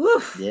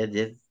 Oof.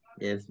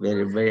 Yes,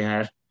 very, very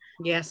hard.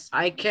 Yes,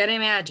 I can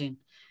imagine.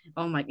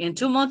 Oh my, and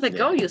 2 months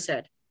ago, you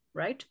said,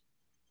 right?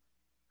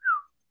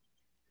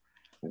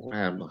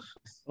 Almost.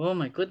 Oh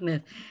my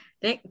goodness.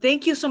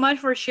 Thank you so much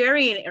for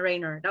sharing,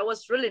 Rainer. That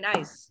was really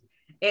nice.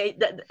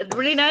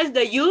 Really nice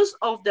the use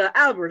of the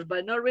adverbs,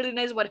 but not really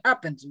nice what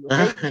happens.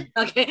 Okay.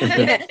 Okay.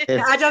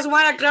 I just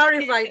want to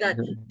clarify that,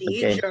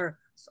 teacher.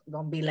 So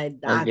don't be like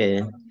that.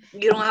 Okay.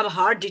 You don't have a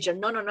hard teacher.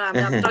 No. I'm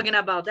not talking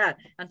about that.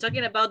 I'm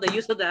talking about the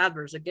use of the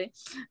adverbs. Okay.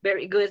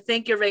 Very good.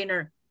 Thank you,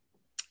 Rainer.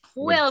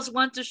 Who else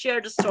wants to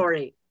share the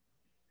story?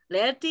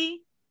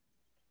 Letty,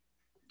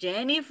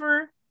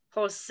 Jennifer,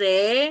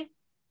 Jose,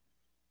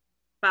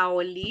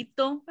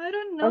 Paolito. I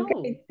don't know.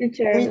 Okay,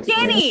 teacher.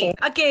 Jenny.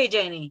 Okay,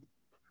 Jenny.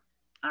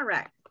 All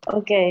right.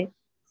 Okay.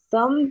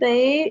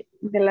 Someday,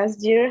 the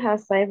last year,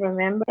 as I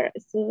remember,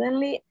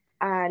 suddenly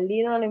a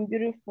little and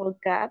beautiful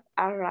cat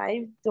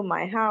arrived to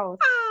my house.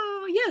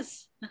 Oh,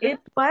 yes. It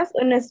was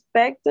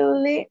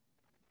unexpectedly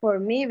for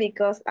me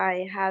because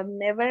I had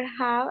never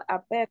had a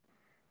pet.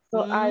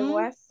 So I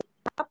was so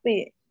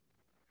happy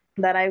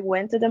that I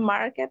went to the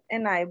market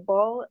and I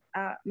bought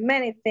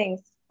many things,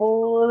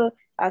 food,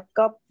 a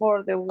cup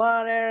for the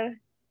water,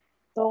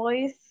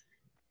 toys.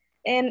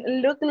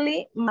 And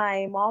luckily,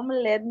 my mom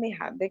let me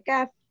have the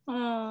cat.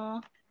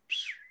 Aww.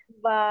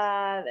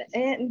 But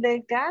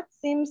the cat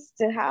seems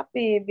to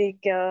happy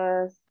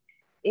because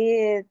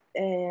it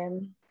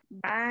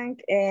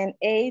drank and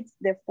ate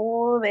the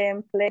food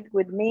and played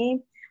with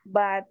me.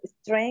 But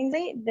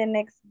strangely, the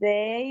next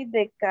day,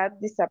 the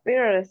cat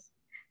disappears.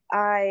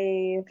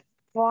 I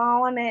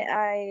found it,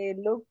 I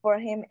looked for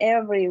him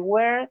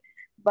everywhere,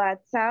 but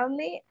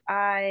sadly,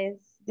 I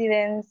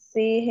didn't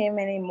see him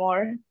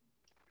anymore.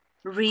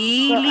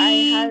 Really? So I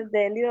had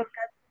the little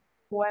cat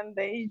one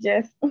day,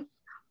 yes.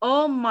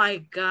 Oh my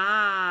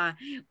God.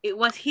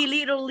 Was he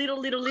little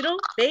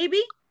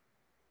baby?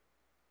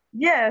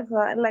 Yes,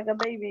 like a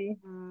baby.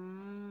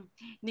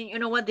 You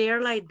know what?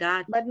 They're like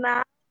that. But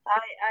now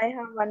I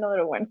have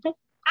another one.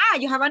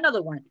 You have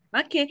another one.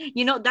 Okay.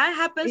 You know, that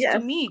happens to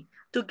me.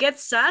 To get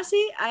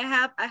sassy, I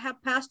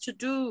have passed to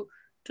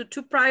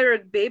two prior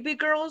baby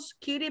girls,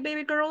 kitty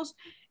baby girls.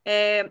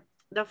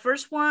 The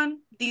first one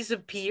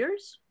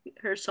disappears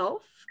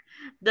herself.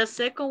 The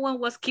second one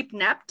was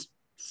kidnapped.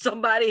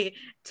 Somebody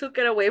took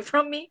it away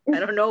from me. I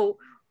don't know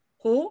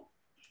who.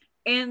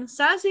 And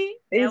Sassy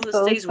now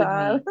stays with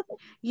me.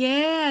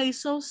 Yeah,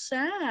 it's so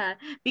sad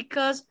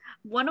because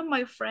one of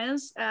my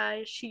friends,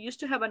 she used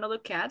to have another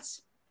cat,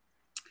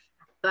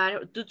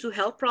 but due to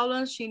health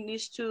problems, she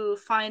needs to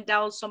find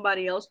out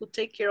somebody else who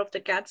take care of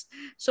the cats.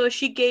 So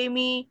she gave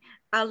me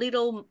a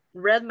little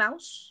red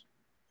mouse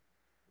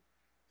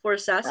for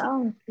Sassy.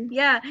 Oh.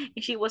 Yeah,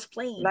 and she was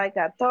playing. Like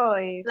a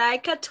toy.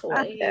 Like a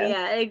toy,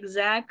 yeah,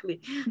 exactly.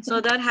 So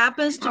that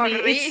happens to me,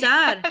 it's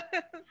sad.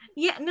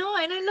 Yeah, no,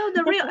 and I love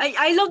the real,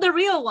 I love the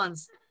real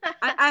ones.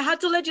 I had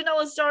to let you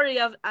know a story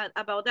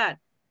about that.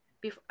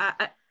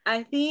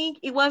 I think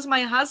it was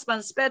my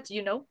husband's pet,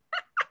 you know.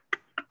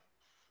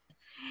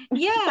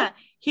 Yeah,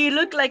 he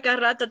looked like a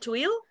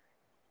ratatouille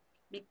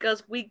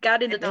because we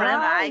got in the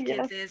tram. I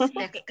like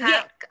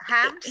it.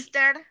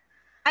 Hamster.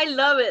 I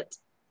love it.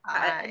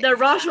 The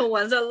Russian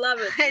ones, I love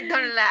it. I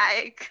don't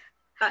like.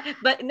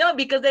 But no,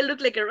 because they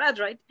look like a rat,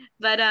 right?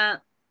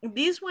 But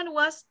this one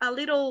was a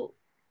little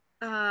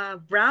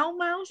brown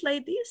mouse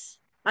like this,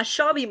 a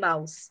chubby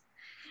mouse.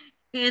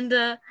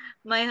 And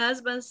my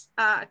husband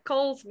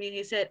calls me and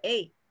he said,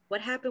 "Hey,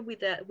 what happened with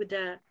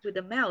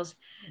the mouse?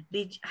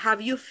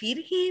 Have you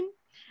feed him?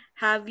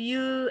 Have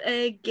you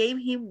gave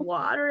him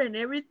water and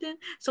everything?"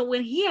 So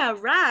when he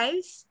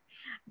arrives,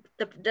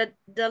 the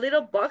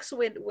little box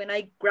when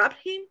I grabbed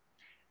him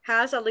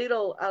has a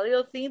little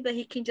thing that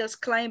he can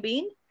just climb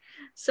in.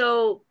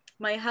 So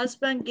my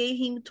husband gave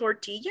him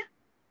tortilla,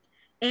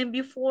 and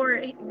before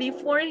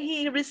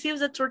he receives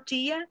the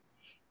tortilla,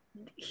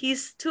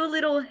 his two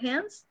little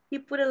hands, he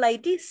put it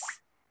like this.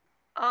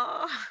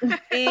 Oh,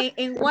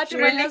 and watch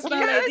my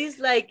husband like this,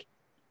 like,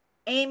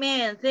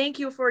 "Amen, thank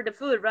you for the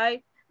food,"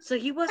 right? So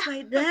he was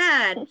like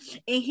that,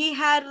 and he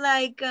had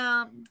like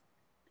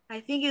I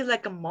think it's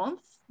like a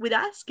month with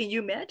us. Can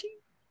you imagine?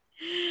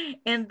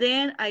 And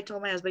then I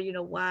told my husband, you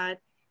know what?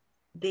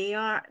 They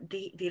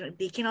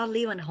cannot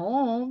live at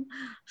home.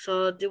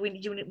 So we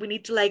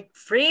need to like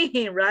free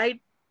him, right?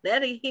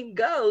 Letting him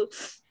go.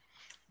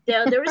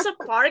 There is a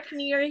park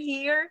near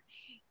here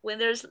when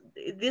there's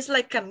this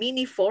like a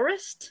mini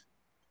forest,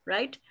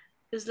 right?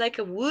 It's like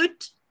a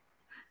wood.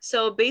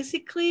 So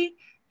basically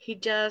he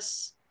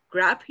just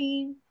grabbed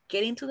him,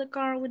 get into the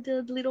car with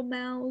the little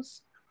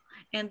mouse,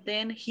 and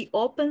then he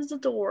opens the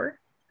door,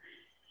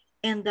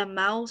 and the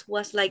mouse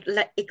was like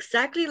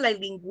exactly like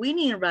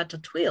Linguini and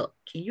Ratatouille.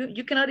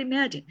 You cannot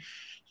imagine.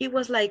 He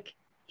was like,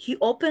 he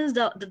opens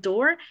the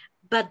door,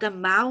 but the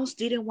mouse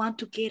didn't want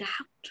to get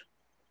out.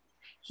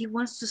 He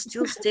wants to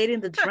still stay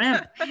in the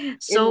tram.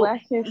 So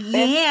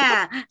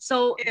yeah.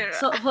 So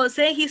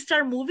Jose, he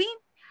started moving,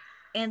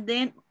 and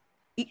then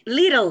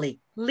literally,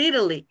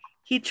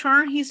 he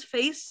turned his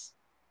face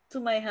to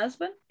my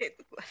husband,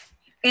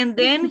 and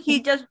then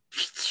he just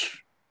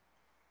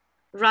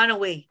ran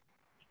away.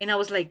 And I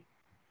was like,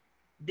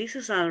 this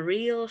is a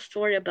real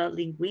story about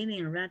Linguini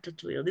and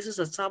Ratatouille. This is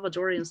a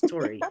Salvadorian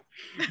story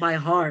by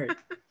heart.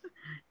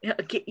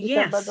 Okay,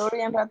 yes.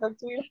 Salvadorian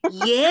Ratatouille.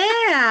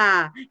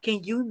 Yeah.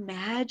 Can you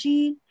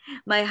imagine?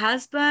 My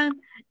husband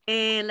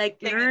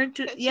learned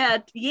to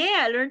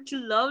learn to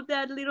love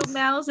that little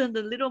mouse, and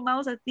the little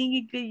mouse, I think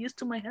he get used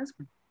to my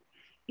husband.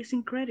 It's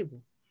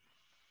incredible.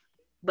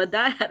 But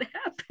that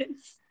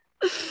happens.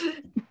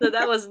 So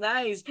that was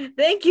nice.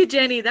 Thank you,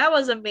 Jenny. That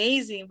was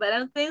amazing. But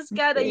I'm thanks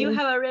God that you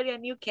have already a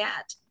new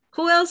cat.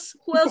 Who else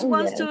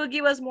wants to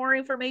give us more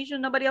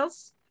information? Nobody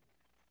else?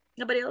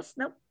 Nobody else?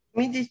 No?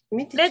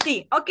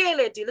 Letty. Okay,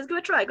 Letty. Let's give it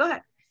a try. Go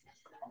ahead.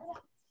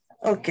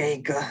 Okay,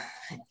 go.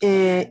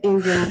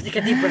 Take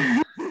a deep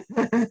breath.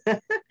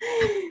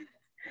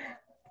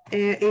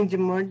 In the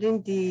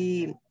morning,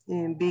 the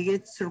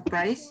biggest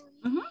surprise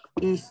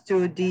is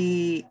to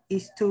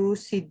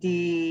see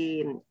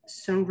the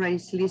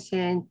sunrise,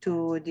 listen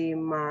to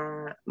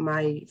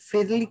my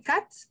friendly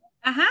cats.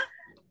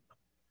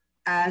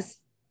 As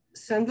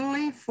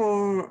suddenly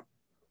for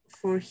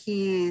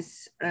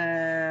his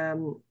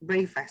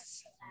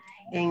breakfast,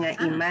 and I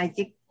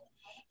imagine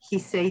he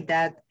said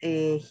that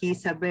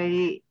he's a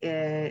very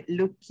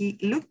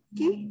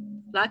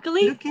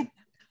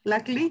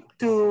luckily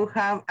to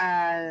have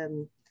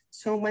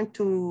someone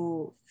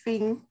to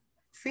feed him.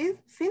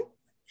 Him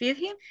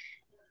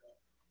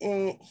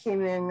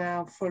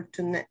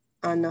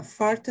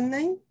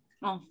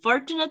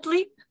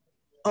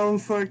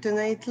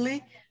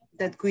unfortunately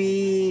that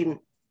we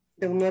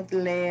do not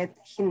let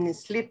him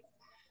sleep.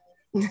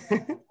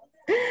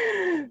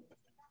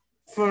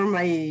 For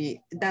my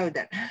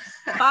daughter.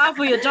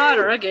 For your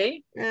daughter,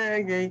 okay.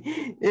 Okay.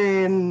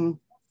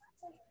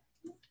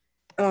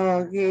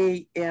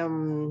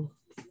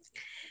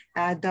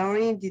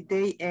 During the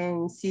day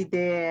and see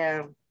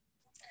the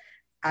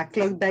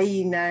clock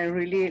dying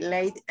really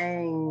late,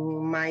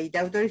 and my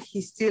daughter,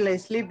 he's still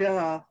asleep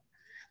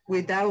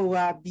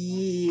without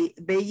begging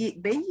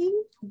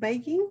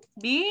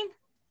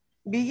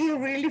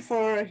really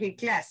for her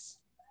class.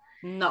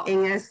 No.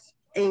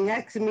 And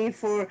asked me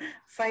for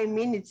 5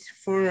 minutes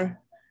for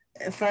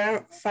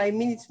 5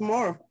 minutes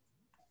more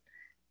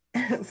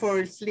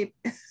for sleep.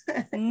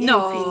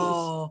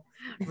 No,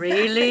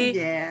 really?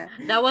 Yeah.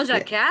 That was a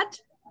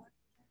cat?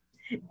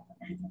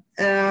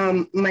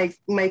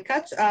 My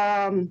cat.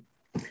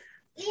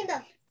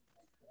 Linda.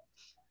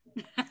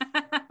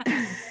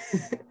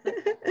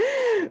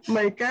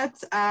 My cat.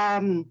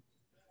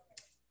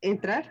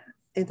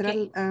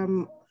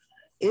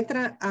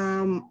 Entra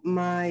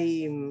my.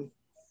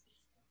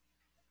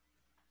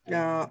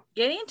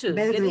 Get into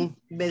bedroom.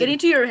 Get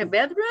into your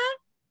bedroom.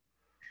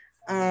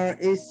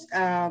 Is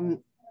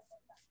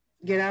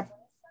get up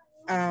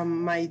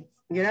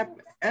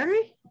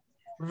early.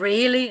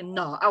 Really?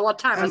 No. At what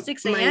time? At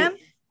 6 a.m.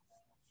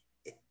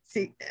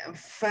 5.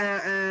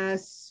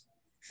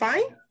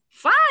 5.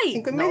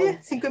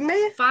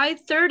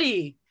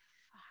 5:30.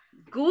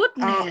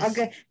 Goodness.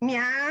 Okay.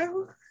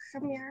 Meow.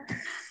 Meow.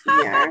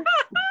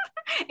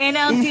 And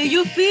until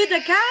you feed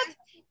the cat,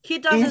 he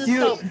doesn't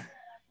stop.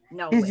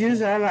 No. It's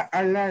just an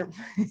alarm.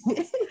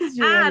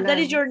 That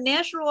is your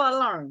natural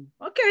alarm.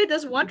 Okay,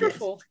 that's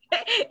wonderful.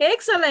 Yes.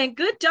 Excellent.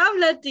 Good job,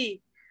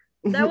 Letty.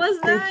 That was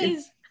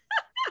nice.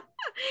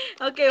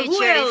 Okay,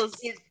 who else?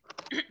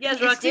 Yes,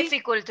 It's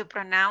difficult to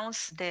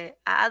pronounce the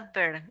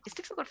adverb. It's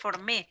difficult for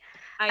me.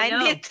 I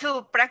need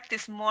to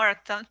practice more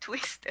tongue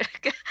twister,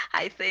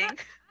 I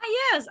think.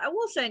 Yes, I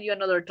will send you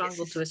another tongue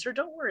twister.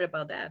 Don't worry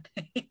about that.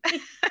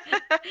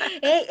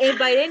 Hey,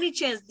 by any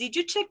chance, did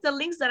you check the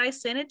links that I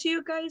sent it to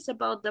you guys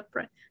about the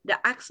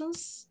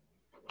accents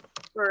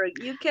for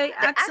UK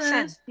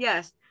accents?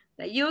 Yes,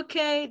 the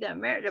UK,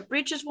 the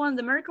British one,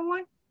 the American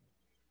one.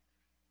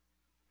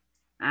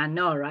 I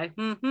know, right?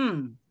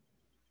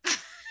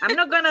 I'm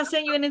not gonna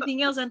send you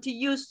anything else until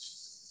you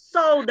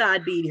saw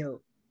that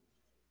video.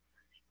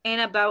 And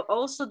about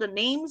also the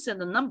names and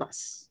the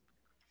numbers.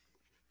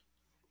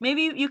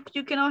 Maybe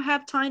you cannot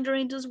have time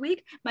during this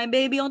week. My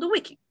baby on the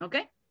weekend,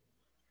 okay?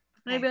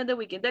 Maybe on the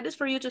weekend. That is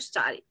for you to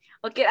study.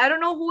 Okay, I don't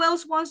know who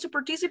else wants to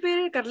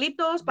participate.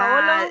 Carlitos,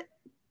 Paola.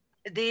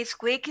 This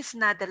week is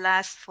not the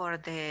last for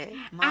the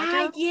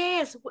Ah, module?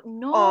 yes.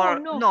 No,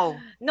 no.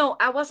 No,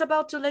 I was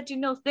about to let you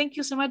know. Thank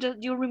you so much.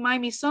 You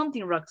remind me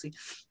something, Roxy.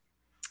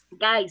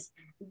 Guys,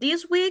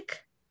 this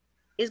week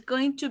is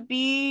going to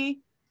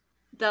be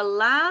the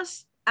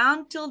last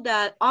until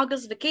the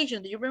August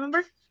vacation. Do you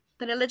remember?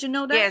 Did I let you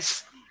know that?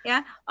 Yes.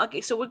 Yeah.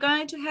 Okay, so we're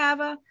going to have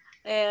a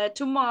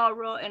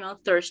tomorrow and on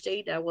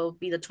Thursday, that will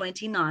be the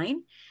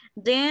 29th.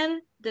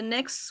 Then the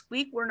next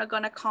week, we're not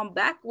going to come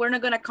back. We're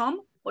not going to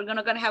come. We're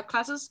not going to have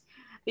classes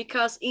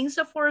because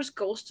InstaForce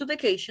goes to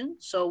vacation.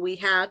 So we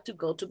had to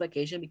go to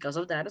vacation because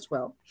of that as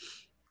well.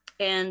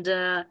 And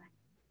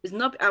it's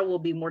not, I will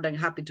be more than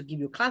happy to give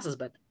you classes,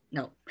 but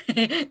no,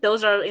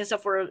 those are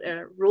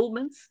InstaForce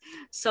rulings.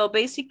 So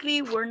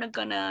basically, we're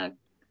going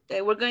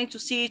to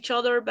see each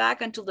other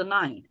back until the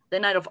 9th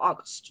of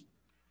August.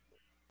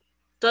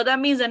 So that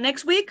means that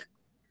next week,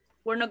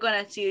 we're not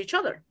going to see each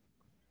other.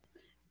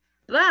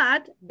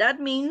 But that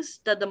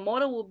means that the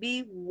model will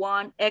be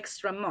one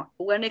extra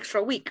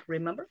week,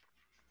 remember?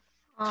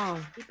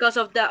 Oh. Because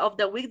of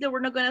the week that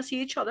we're not going to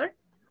see each other,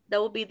 that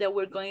will be that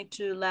we're going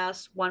to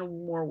last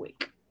one more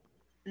week.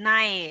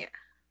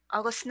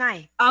 August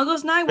 9.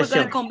 August 9, we're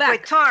going to come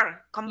back.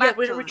 Come back.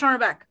 Yeah, return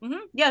back.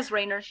 Yes,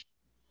 Rainer.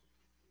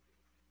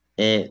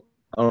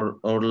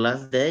 Our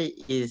last day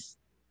is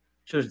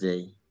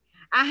Tuesday.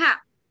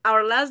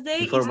 Our last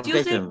day Before is vacation.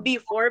 Tuesday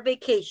before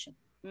vacation.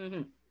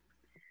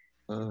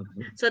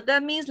 So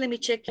that means, let me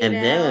check it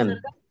out.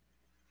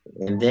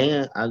 And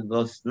then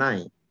August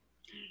 9.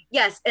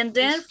 Yes, and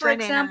then it's for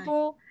 29.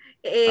 Example,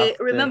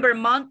 remember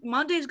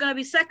Monday is gonna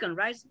be 2nd,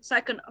 right?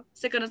 2nd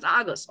is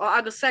August, or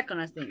August 2nd,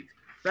 I think,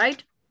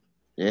 right?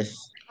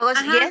 Yes.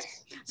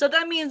 Yes. So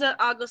that means that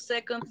August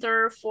 2nd,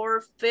 3rd,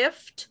 4th,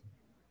 5th,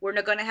 we're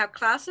not gonna have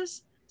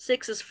classes.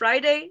 6 is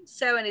Friday,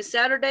 7 is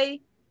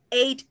Saturday,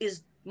 8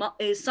 is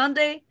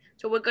Sunday.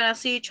 So we're gonna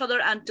see each other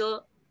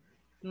until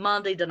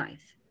Monday the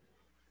 9th.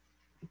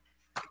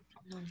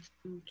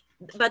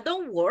 But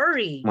don't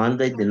worry.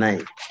 Monday the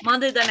 9th.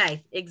 Monday the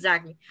 9th,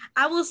 exactly.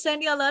 I will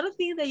send you a lot of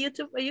things that you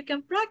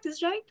can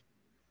practice, right?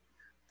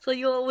 So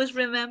you always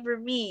remember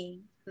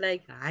me.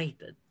 Like,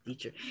 the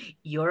teacher,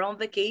 you're on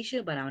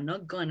vacation, but I'm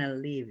not gonna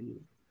leave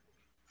you.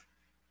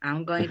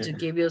 I'm going to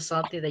give you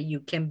something that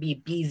you can be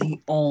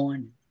busy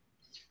on.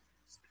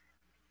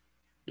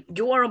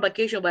 You are on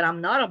vacation, but I'm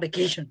not on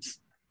vacations.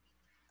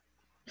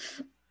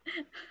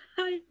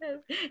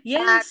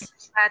 Yes.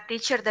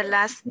 Teacher, the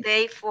last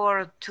day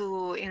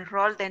to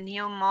enroll the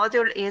new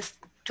module is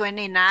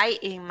 29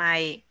 in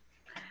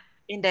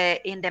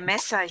the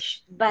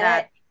message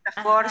that the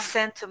force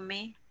sent to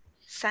me.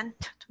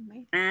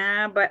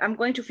 But I'm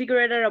going to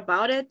figure it out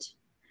about it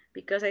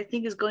because I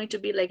think it's going to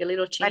be like a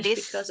little change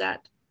because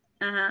that.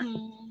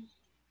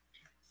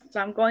 So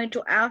I'm going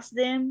to ask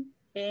them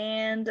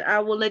and I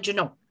will let you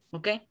know.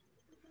 Okay.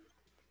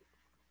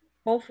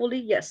 Hopefully,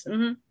 yes.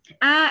 And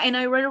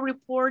I already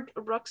report,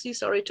 Roxy,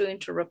 sorry to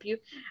interrupt you.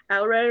 I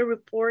already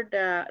report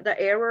the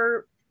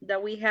error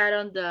that we had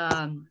on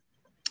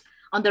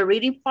the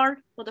reading part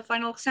for the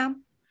final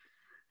exam.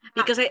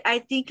 Because I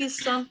think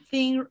it's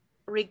something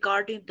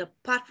regarding the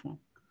platform.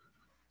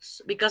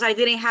 Because I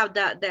didn't have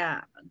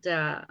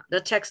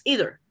the text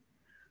either.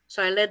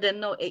 So I let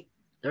them know, hey,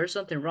 there's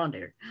something wrong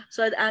there.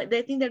 So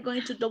they think they're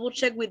going to double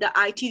check with the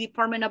IT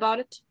department about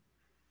it.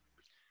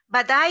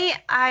 But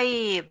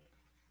I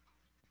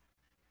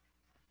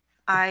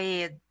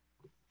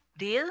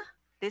did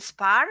this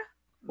part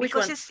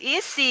because it's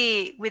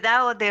easy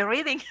without the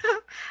reading.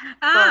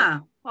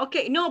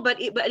 Okay. No, but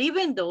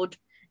even though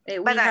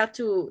we have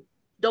to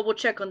double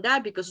check on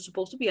that because it's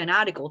supposed to be an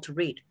article to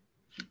read.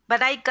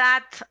 But I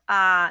got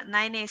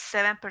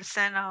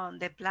 97% on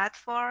the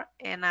platform,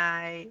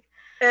 and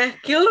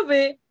kill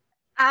me.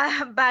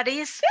 But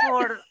it's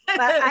for. But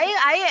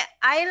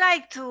I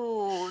like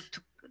to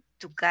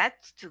get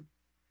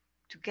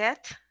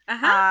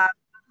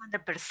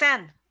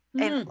 100%.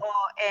 And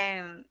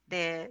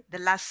the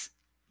last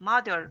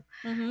module,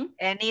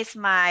 and it's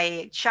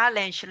my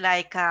challenge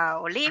like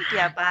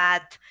Olympia,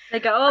 but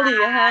like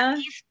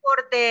it's for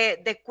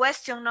the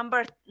question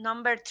number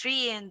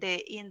 3 in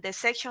the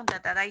section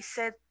that I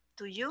said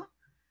to you,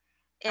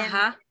 and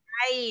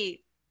I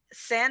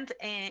sent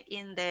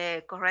in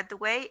the correct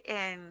way,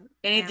 and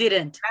it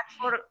didn't.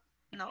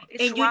 No,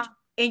 it's wrong.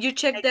 And you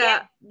check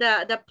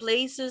the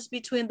places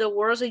between the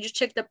words, and you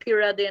check the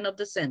period at the end of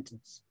the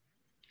sentence.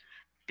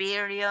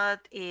 Period,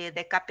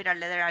 the capital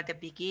letter at the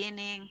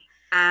beginning,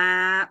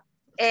 and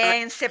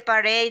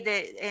separate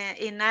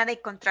in a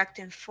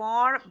contracting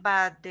form,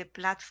 but the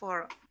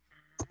platform.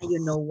 You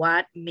know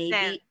what?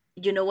 Maybe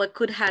you know what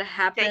could have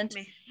happened.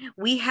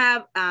 We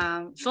have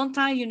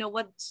sometimes you know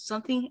what,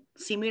 something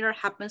similar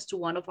happens to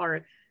one of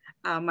our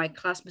my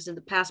classmates in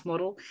the past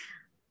model.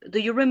 Do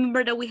you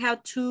remember that we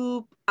have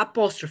 2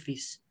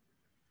 apostrophes?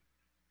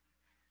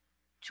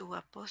 2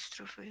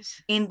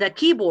 apostrophes in the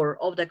keyboard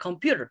of the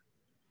computer.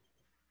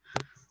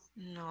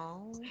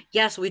 No.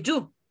 Yes, we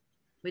do.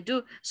 We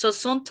do. So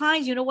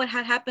sometimes, you know what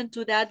had happened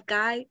to that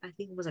guy? I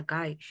think it was a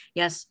guy.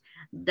 Yes,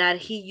 that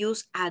he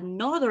used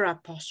another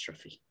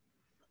apostrophe.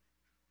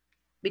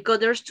 Because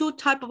there's two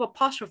type of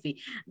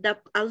apostrophe. The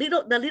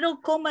little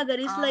comma that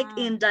is like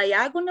in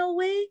diagonal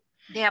way.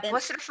 The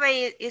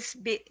apostrophe is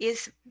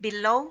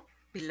below,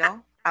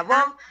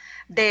 above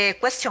the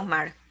question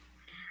mark.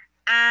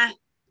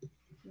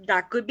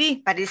 That could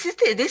be. But this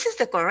is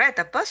the correct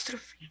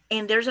apostrophe.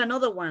 And there's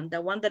another one,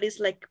 the one that is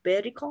like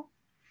vertical.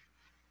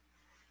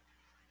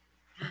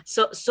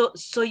 So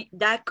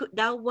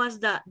that was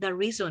the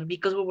reason,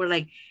 because we were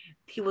like,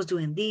 he was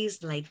doing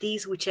this like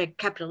this. We check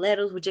capital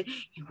letters. We check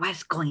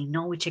what's going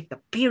on. We check the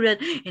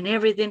period and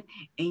everything.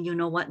 And you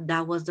know what?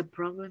 That was the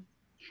problem.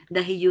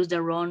 That he used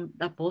the wrong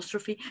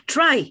apostrophe.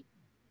 Try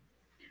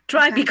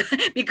okay.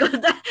 because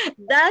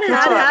that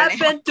had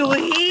happened to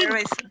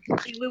him.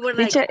 We were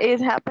like, teacher, it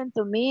happened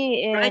to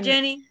me. And right,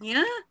 Jenny?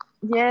 Yeah.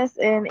 Yes,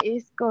 and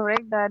it's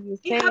correct that you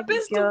say, it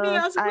happens to me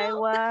as well. I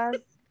was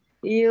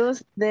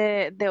used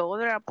the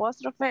other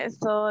apostrophe,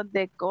 so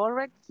the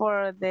correct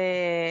for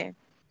the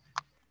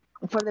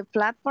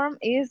platform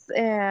is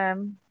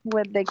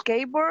with the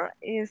keyboard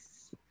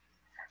is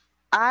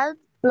Alt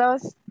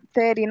plus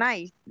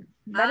 39.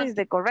 That is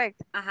the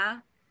correct.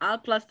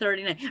 Alt plus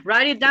 39.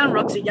 Write it down,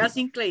 Roxy, just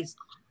in case.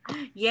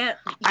 Yeah,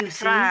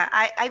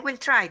 I will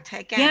try it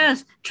again.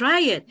 Yes, try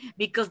it,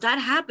 because that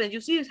happens.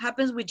 You see, it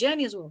happens with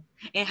Jenny as well.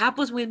 It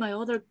happens with my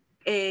other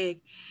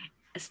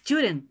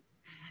student,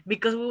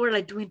 because we were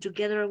like doing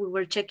together. We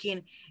were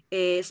checking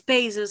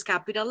spaces,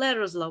 capital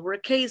letters, lower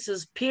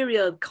cases,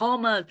 period,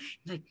 comma.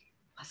 Like,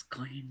 what's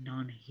going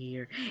on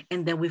here?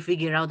 And then we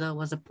figured out that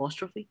was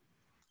apostrophe.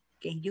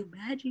 Can you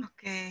imagine?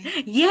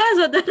 Okay. Yes,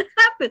 so that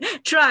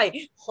happened.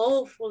 Try.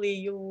 Hopefully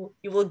you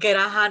will get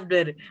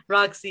 100,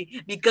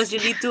 Roxy, because you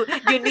need to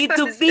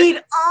beat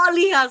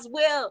Ollie as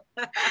well.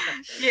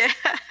 Yeah.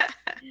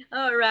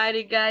 All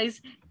righty,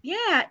 guys.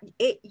 Yeah,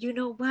 you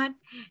know what?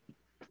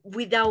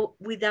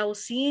 Without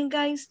seeing,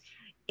 guys,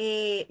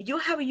 you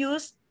have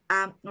used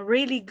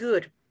really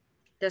good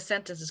the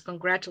sentences.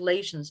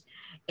 Congratulations,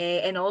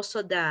 and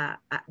also the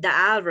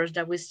adverbs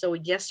that we saw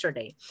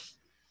yesterday.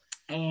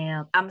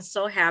 And I'm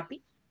so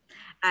happy.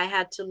 I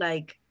had to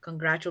like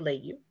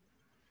congratulate you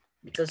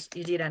because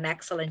you did an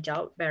excellent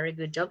job. Very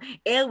good job.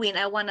 Elwin,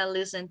 I want to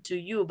listen to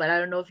you, but I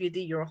don't know if you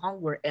did your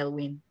homework,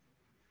 Elwin.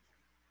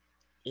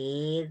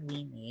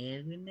 Elwin.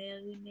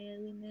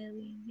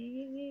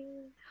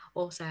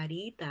 Oh,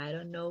 Sarita, I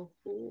don't know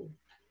who.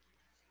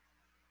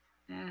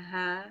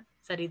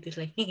 Sarita is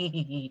like,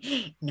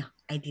 no,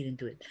 I didn't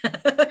do it.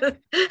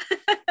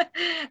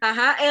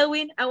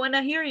 Elwin, I want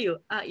to hear you.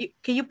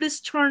 Can you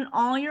please turn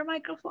on your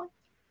microphone?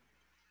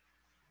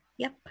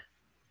 Yep. Let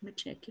me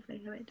check if I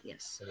have it.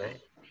 Yes. Hello?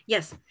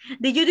 Yes.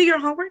 Did you do your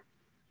homework?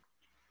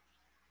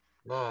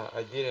 No,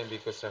 I didn't,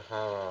 because I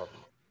have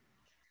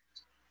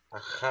a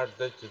hard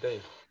day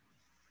today.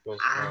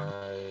 Because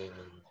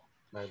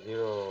my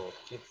little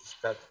kid's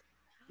got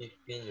big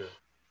finger.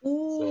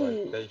 So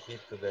I take him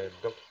to the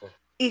doctor.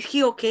 Is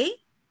he okay?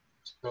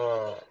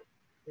 So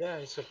yeah,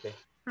 it's okay.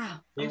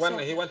 He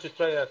want to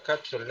try a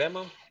cut your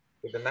lemon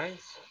with the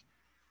knife,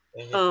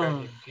 and he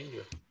cut his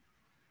finger.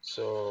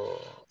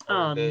 So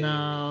all day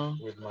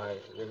with my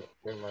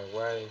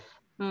wife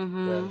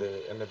and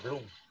the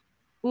bloom.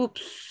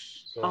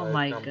 Oops. So oh I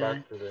my come God.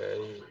 back to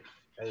the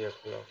 8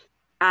 o'clock.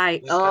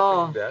 It's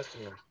happening in the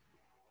afternoon,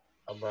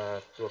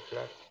 about 2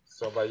 o'clock.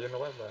 So, but you know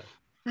what?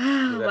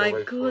 Oh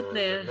my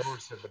goodness. For the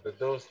nurse, but the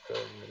doctor,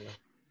 you know.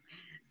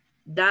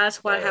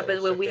 That's what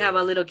happens when we have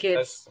a little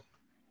kids.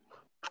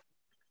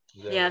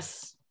 Yeah.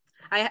 Yes.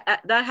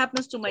 That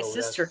happens to my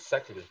sister.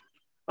 Exactly.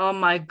 Oh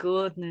my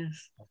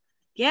goodness.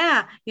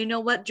 Yeah, you know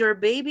what? Your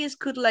babies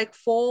could like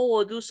fall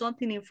or do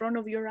something in front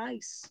of your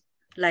eyes.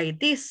 Like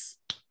this.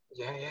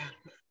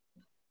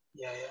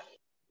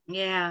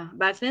 Yeah,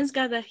 but thanks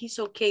God that he's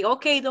okay.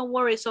 Okay, don't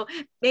worry. So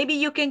maybe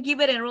you can give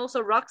it, and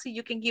also Roxy,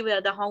 you can give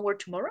it the homework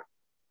tomorrow.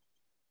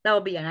 That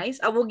would be nice.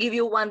 I will give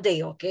you 1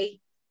 day, okay?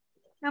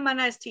 I'm a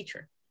nice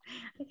teacher.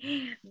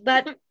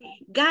 But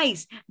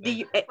guys,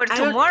 for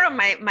tomorrow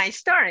my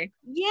story.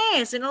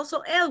 Yes, and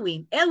also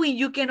Elwin,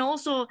 you can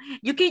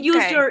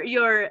use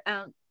your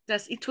the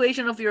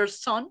situation of your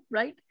son,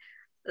 right?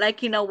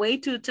 Like in a way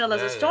to tell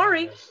us a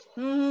story.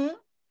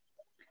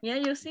 Yeah,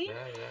 you see?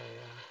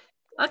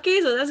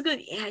 Okay, so that's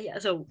good. Yeah.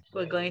 So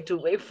we're going to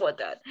wait for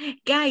that.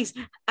 Guys,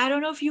 I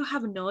don't know if you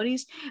have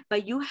noticed,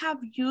 but you have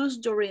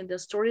used during the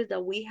stories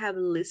that we have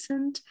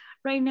listened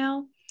right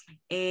now,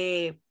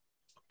 2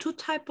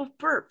 types of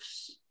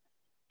verbs,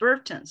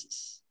 verb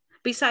tenses.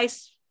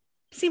 Besides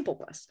simple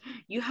past,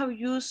 you have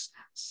used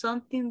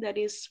something that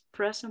is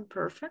present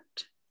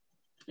perfect,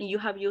 and you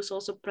have used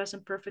also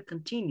present perfect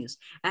continuous.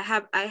 I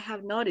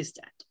have noticed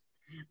that.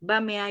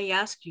 But may I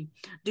ask you,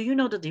 do you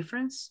know the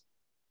difference?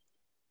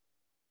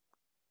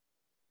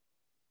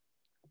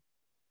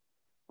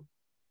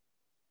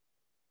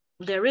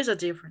 There is a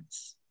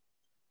difference.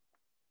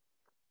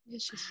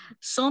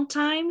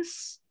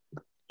 Sometimes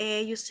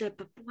you say,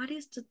 but what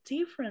is the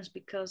difference?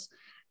 Because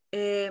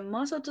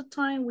most of the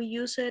time we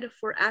use it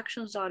for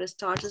actions that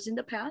started in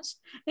the past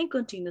and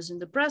continues in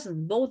the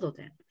present, both of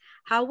them.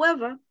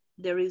 However,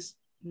 there is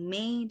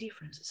main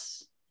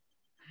differences.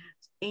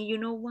 And you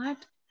know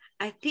what?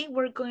 I think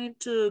we're going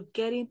to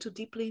get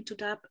deeply into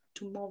that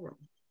tomorrow.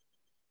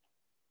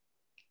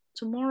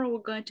 Tomorrow we're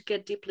going to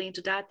get deeply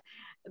into that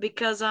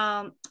because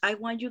I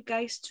want you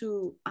guys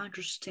to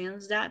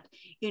understand that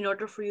in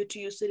order for you to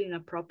use it in an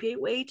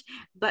appropriate way.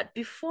 But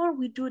before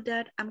we do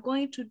that, I'm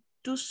going to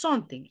do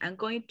something. I'm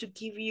going to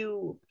give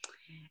you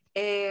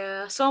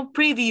some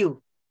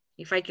preview,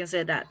 if I can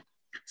say that.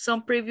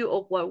 Some preview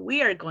of what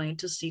we are going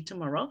to see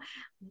tomorrow.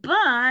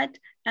 But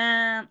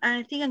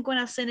I think I'm going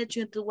to send it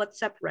to you to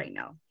WhatsApp right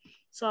now.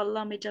 So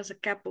allow me just a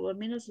couple of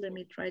minutes. Let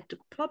me try to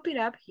pop it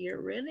up here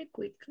really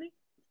quickly.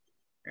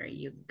 There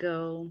you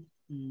go.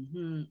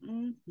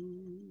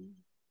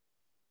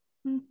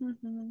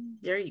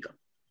 There you go.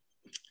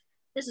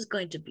 This is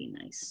going to be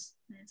nice.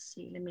 Let's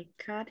see. Let me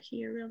cut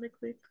here really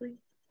quickly.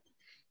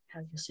 How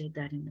do you say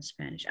that in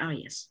Spanish? Oh,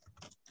 yes.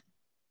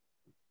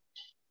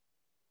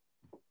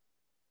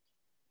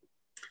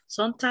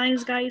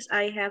 Sometimes, guys,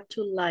 I have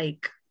to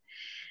like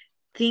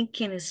think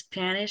in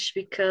Spanish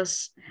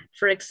because,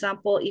 for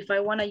example, if I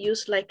want to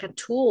use like a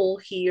tool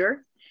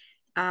here,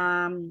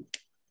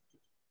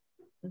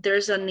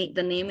 there's the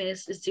name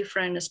is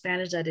different in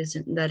Spanish than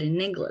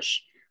in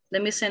English.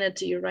 Let me send it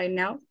to you right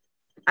now.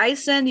 I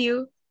send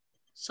you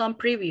some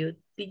preview.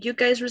 Did you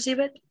guys receive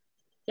it?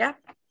 Yeah.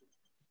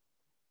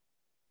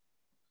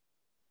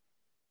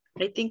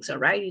 I think so,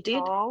 right? You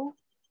did? Oh.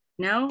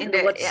 No? In the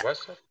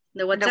WhatsApp?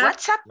 The WhatsApp? The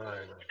WhatsApp?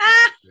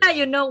 No.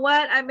 You know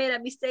what? I made a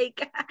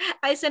mistake.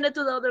 I sent it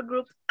to the other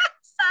group.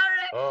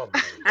 Sorry. Oh,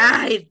 my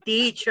Ay,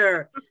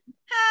 teacher.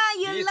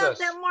 You Jesus. love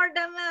them more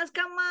than us.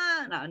 Come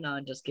on. No,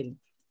 I'm just kidding.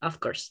 Of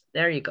course.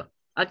 There you go.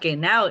 Okay,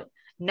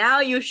 now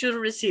you should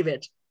receive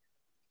it.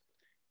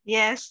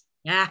 Yes.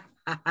 Yeah.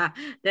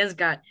 Thanks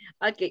God.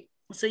 Okay,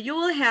 so you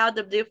will have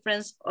the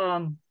difference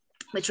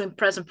between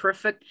present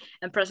perfect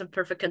and present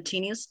perfect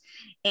continuous.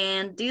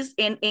 And this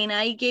and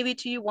I gave it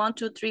to you 1,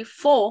 2, 3,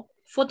 4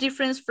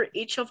 difference for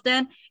each of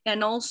them,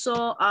 and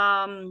also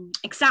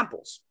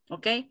examples.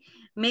 Okay,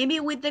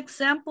 maybe with the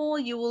example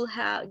you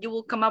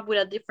will come up with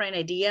a different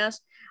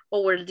ideas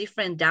or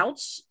different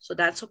doubts. So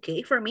that's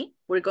okay for me.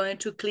 We're going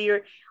to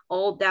clear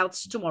all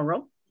doubts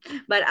tomorrow,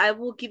 but I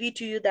will give it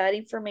to you that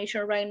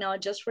information right now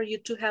just for you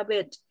to have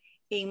it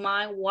in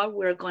mind what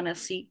we're gonna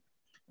see,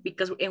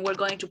 and we're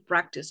going to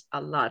practice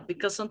a lot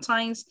because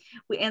sometimes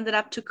we ended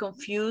up to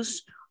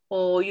confuse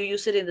or you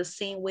use it in the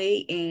same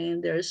way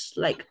and there's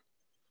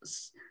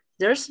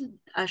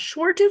a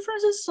short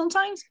differences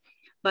sometimes,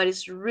 but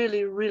it's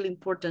really, really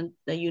important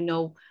that you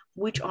know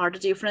which are the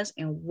difference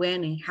and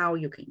when and how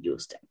you can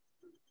use them.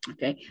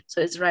 Okay,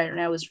 so it's right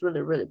now, it's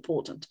really, really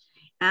important.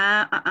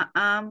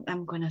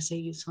 I'm gonna say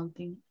you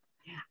something.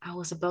 I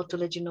was about to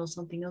let you know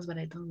something else, but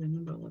I don't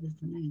remember what is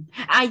the name.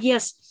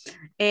 Yes,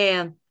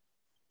 and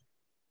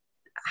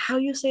how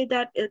you say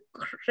that?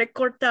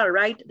 Recortar,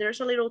 right?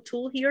 There's a little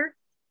tool here,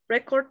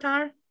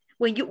 recortar.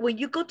 When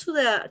you go to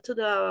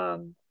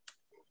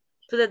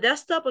the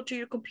desktop or to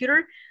your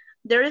computer,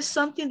 there is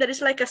something that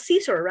is like a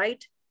scissor,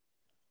 right?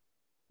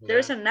 Yeah. There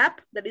is an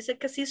app that is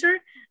like a scissor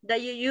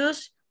that you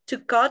use to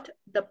cut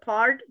the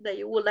part that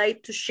you would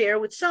like to share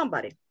with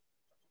somebody.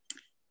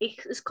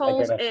 It's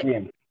called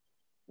like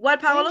what,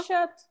 Paolo?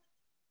 Screenshot.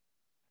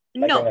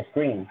 Like no. on a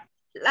screen.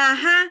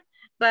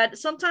 But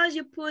sometimes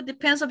you put,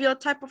 depends on your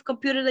type of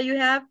computer that you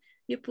have,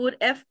 you put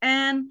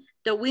FN,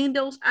 the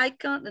Windows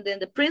icon, and then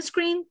the print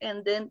screen,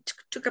 and then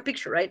took a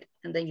picture, right?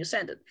 And then you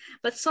send it.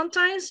 But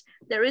sometimes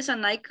there is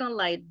an icon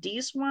like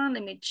this one.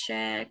 Let me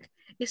check.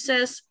 It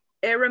says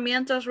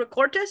herramientas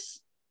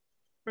recortes.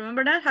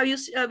 Remember that? Have you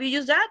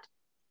used that?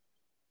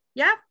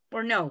 Yeah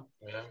or no?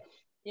 Yeah.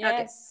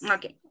 Yes.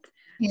 Okay.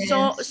 Yes.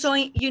 So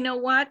you know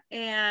what?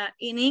 In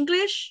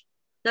English,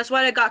 that's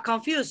why I got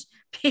confused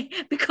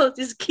because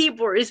this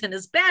keyboard is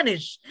in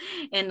Spanish.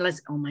 And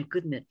let's, oh my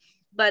goodness.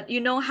 But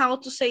you know how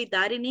to say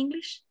that in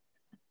English?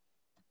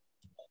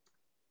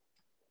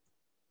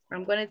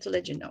 I'm going to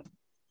let you know.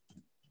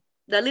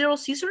 The little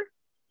scissor,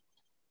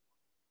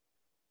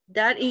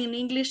 that in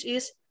English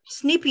is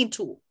snipping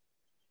tool.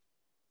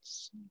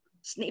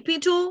 Snipping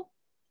tool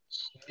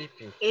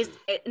is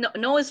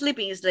no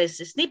sleeping, is less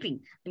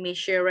snipping. Let me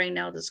share right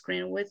now the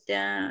screen with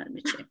that. Let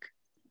me check.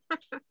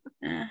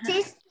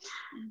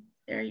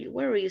 There you,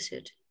 where is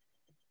it?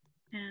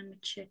 Let me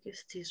check,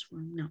 is this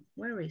one? No,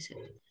 where is it?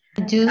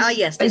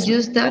 Yes, I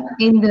used that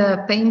in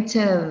the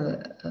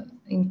painted,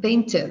 in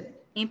painted.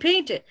 In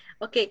painted,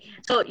 okay.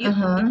 So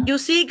you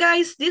see,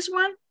 guys, this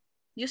one?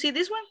 You see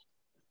this one?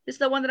 This is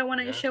the one that I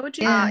want to share with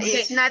you. Yes. Okay.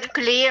 It's not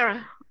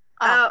clear.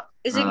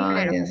 Is it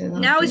yes,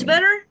 now? It's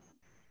better.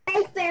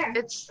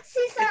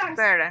 It's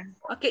better.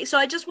 Okay, so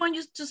I just want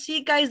you to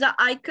see, guys, the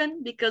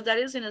icon because that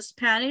is in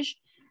Spanish,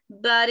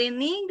 but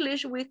in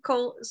English we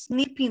call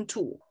snipping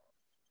tool.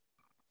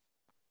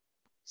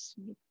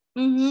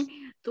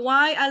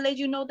 Why I let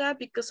you know that?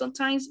 Because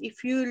sometimes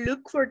if you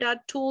look for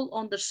that tool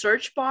on the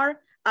search bar,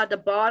 at the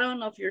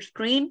bottom of your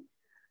screen.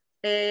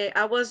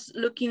 I was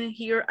looking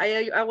here,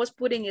 I was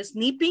putting a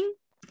snipping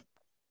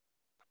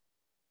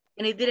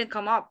and it didn't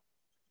come up.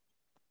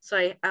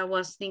 So I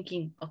was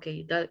thinking,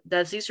 okay,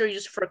 that's easier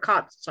just for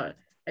cuts. So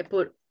I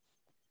put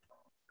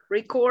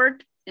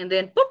record and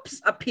then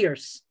poops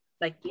appears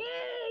like, yay.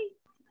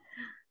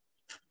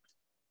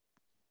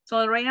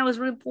 So right now it's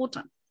really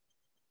important.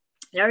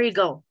 There you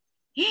go.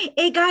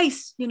 Hey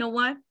guys, you know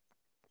what?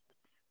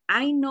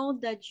 I know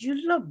that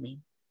you love me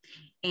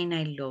and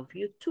I love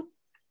you too,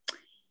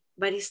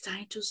 but it's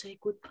time to say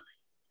goodbye.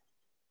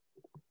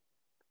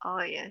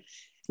 Oh, yes.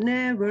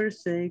 Never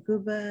say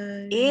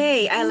goodbye.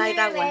 Hey, I like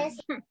that one. Hey,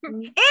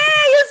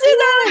 you see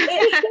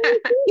that?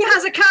 He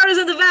has a chorus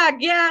in the back.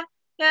 Yeah.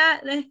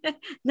 Yeah.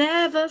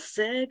 Never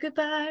say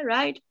goodbye,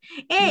 right?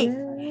 Hey,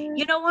 yeah.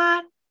 You know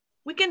what?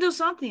 We can do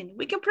something.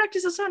 We can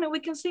practice a song and we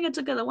can sing it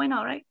together. Why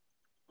not, right?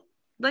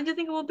 Don't you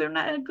think it would be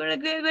a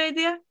good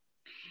idea?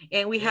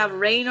 And we have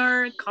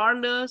Rainer,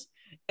 Carlos,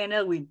 and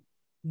Edwin.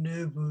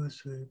 Never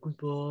say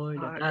goodbye.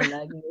 I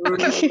like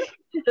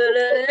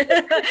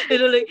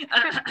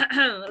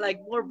like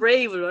more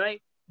brave,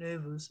 right?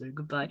 Never say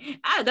goodbye.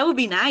 That would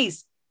be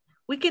nice.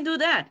 We can do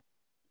that.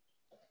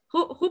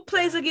 Who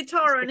plays a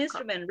guitar or an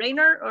instrument?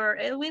 Rainer or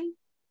Edwin?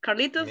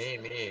 Carlitos?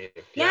 Me.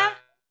 Yeah,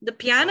 the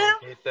piano?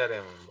 Guitar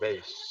and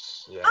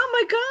bass. Yeah. Oh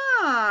my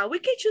God, we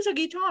can choose a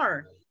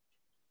guitar.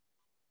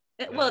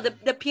 Yeah. Well,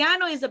 the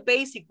piano is the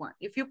basic one.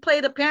 If you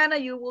play the piano,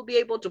 you will be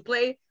able to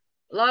play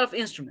a lot of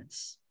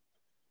instruments.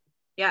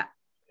 Yeah.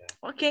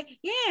 Okay.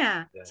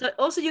 Yeah. So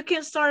also you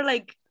can start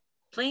like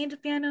playing the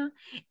piano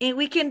and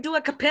we can do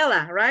a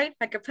cappella, right?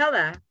 A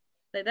cappella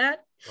like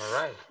that. All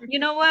right. You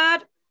know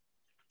what?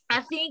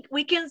 I think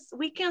we can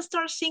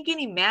start singing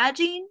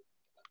Imagine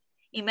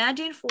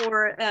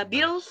for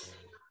Beatles.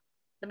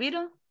 The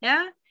Beatles.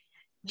 Yeah.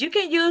 You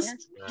can use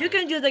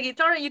the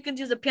guitar and you can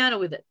use the piano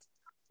with it,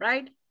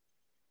 right?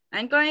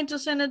 I'm going to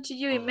send it to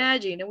you,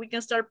 Imagine, and we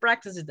can start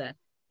practicing that.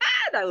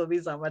 That would be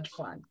so much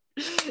fun.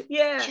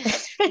 Yeah.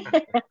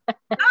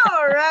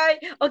 All right.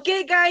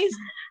 Okay, guys,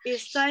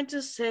 it's time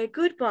to say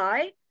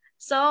goodbye.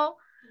 So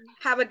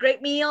have a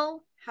great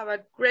meal. Have a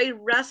great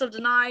rest of the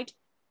night.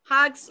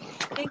 Hugs.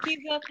 Thank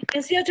you.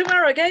 And see you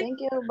tomorrow, okay? Thank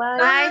you. Bye.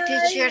 Bye,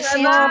 teacher.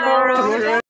 See you tomorrow.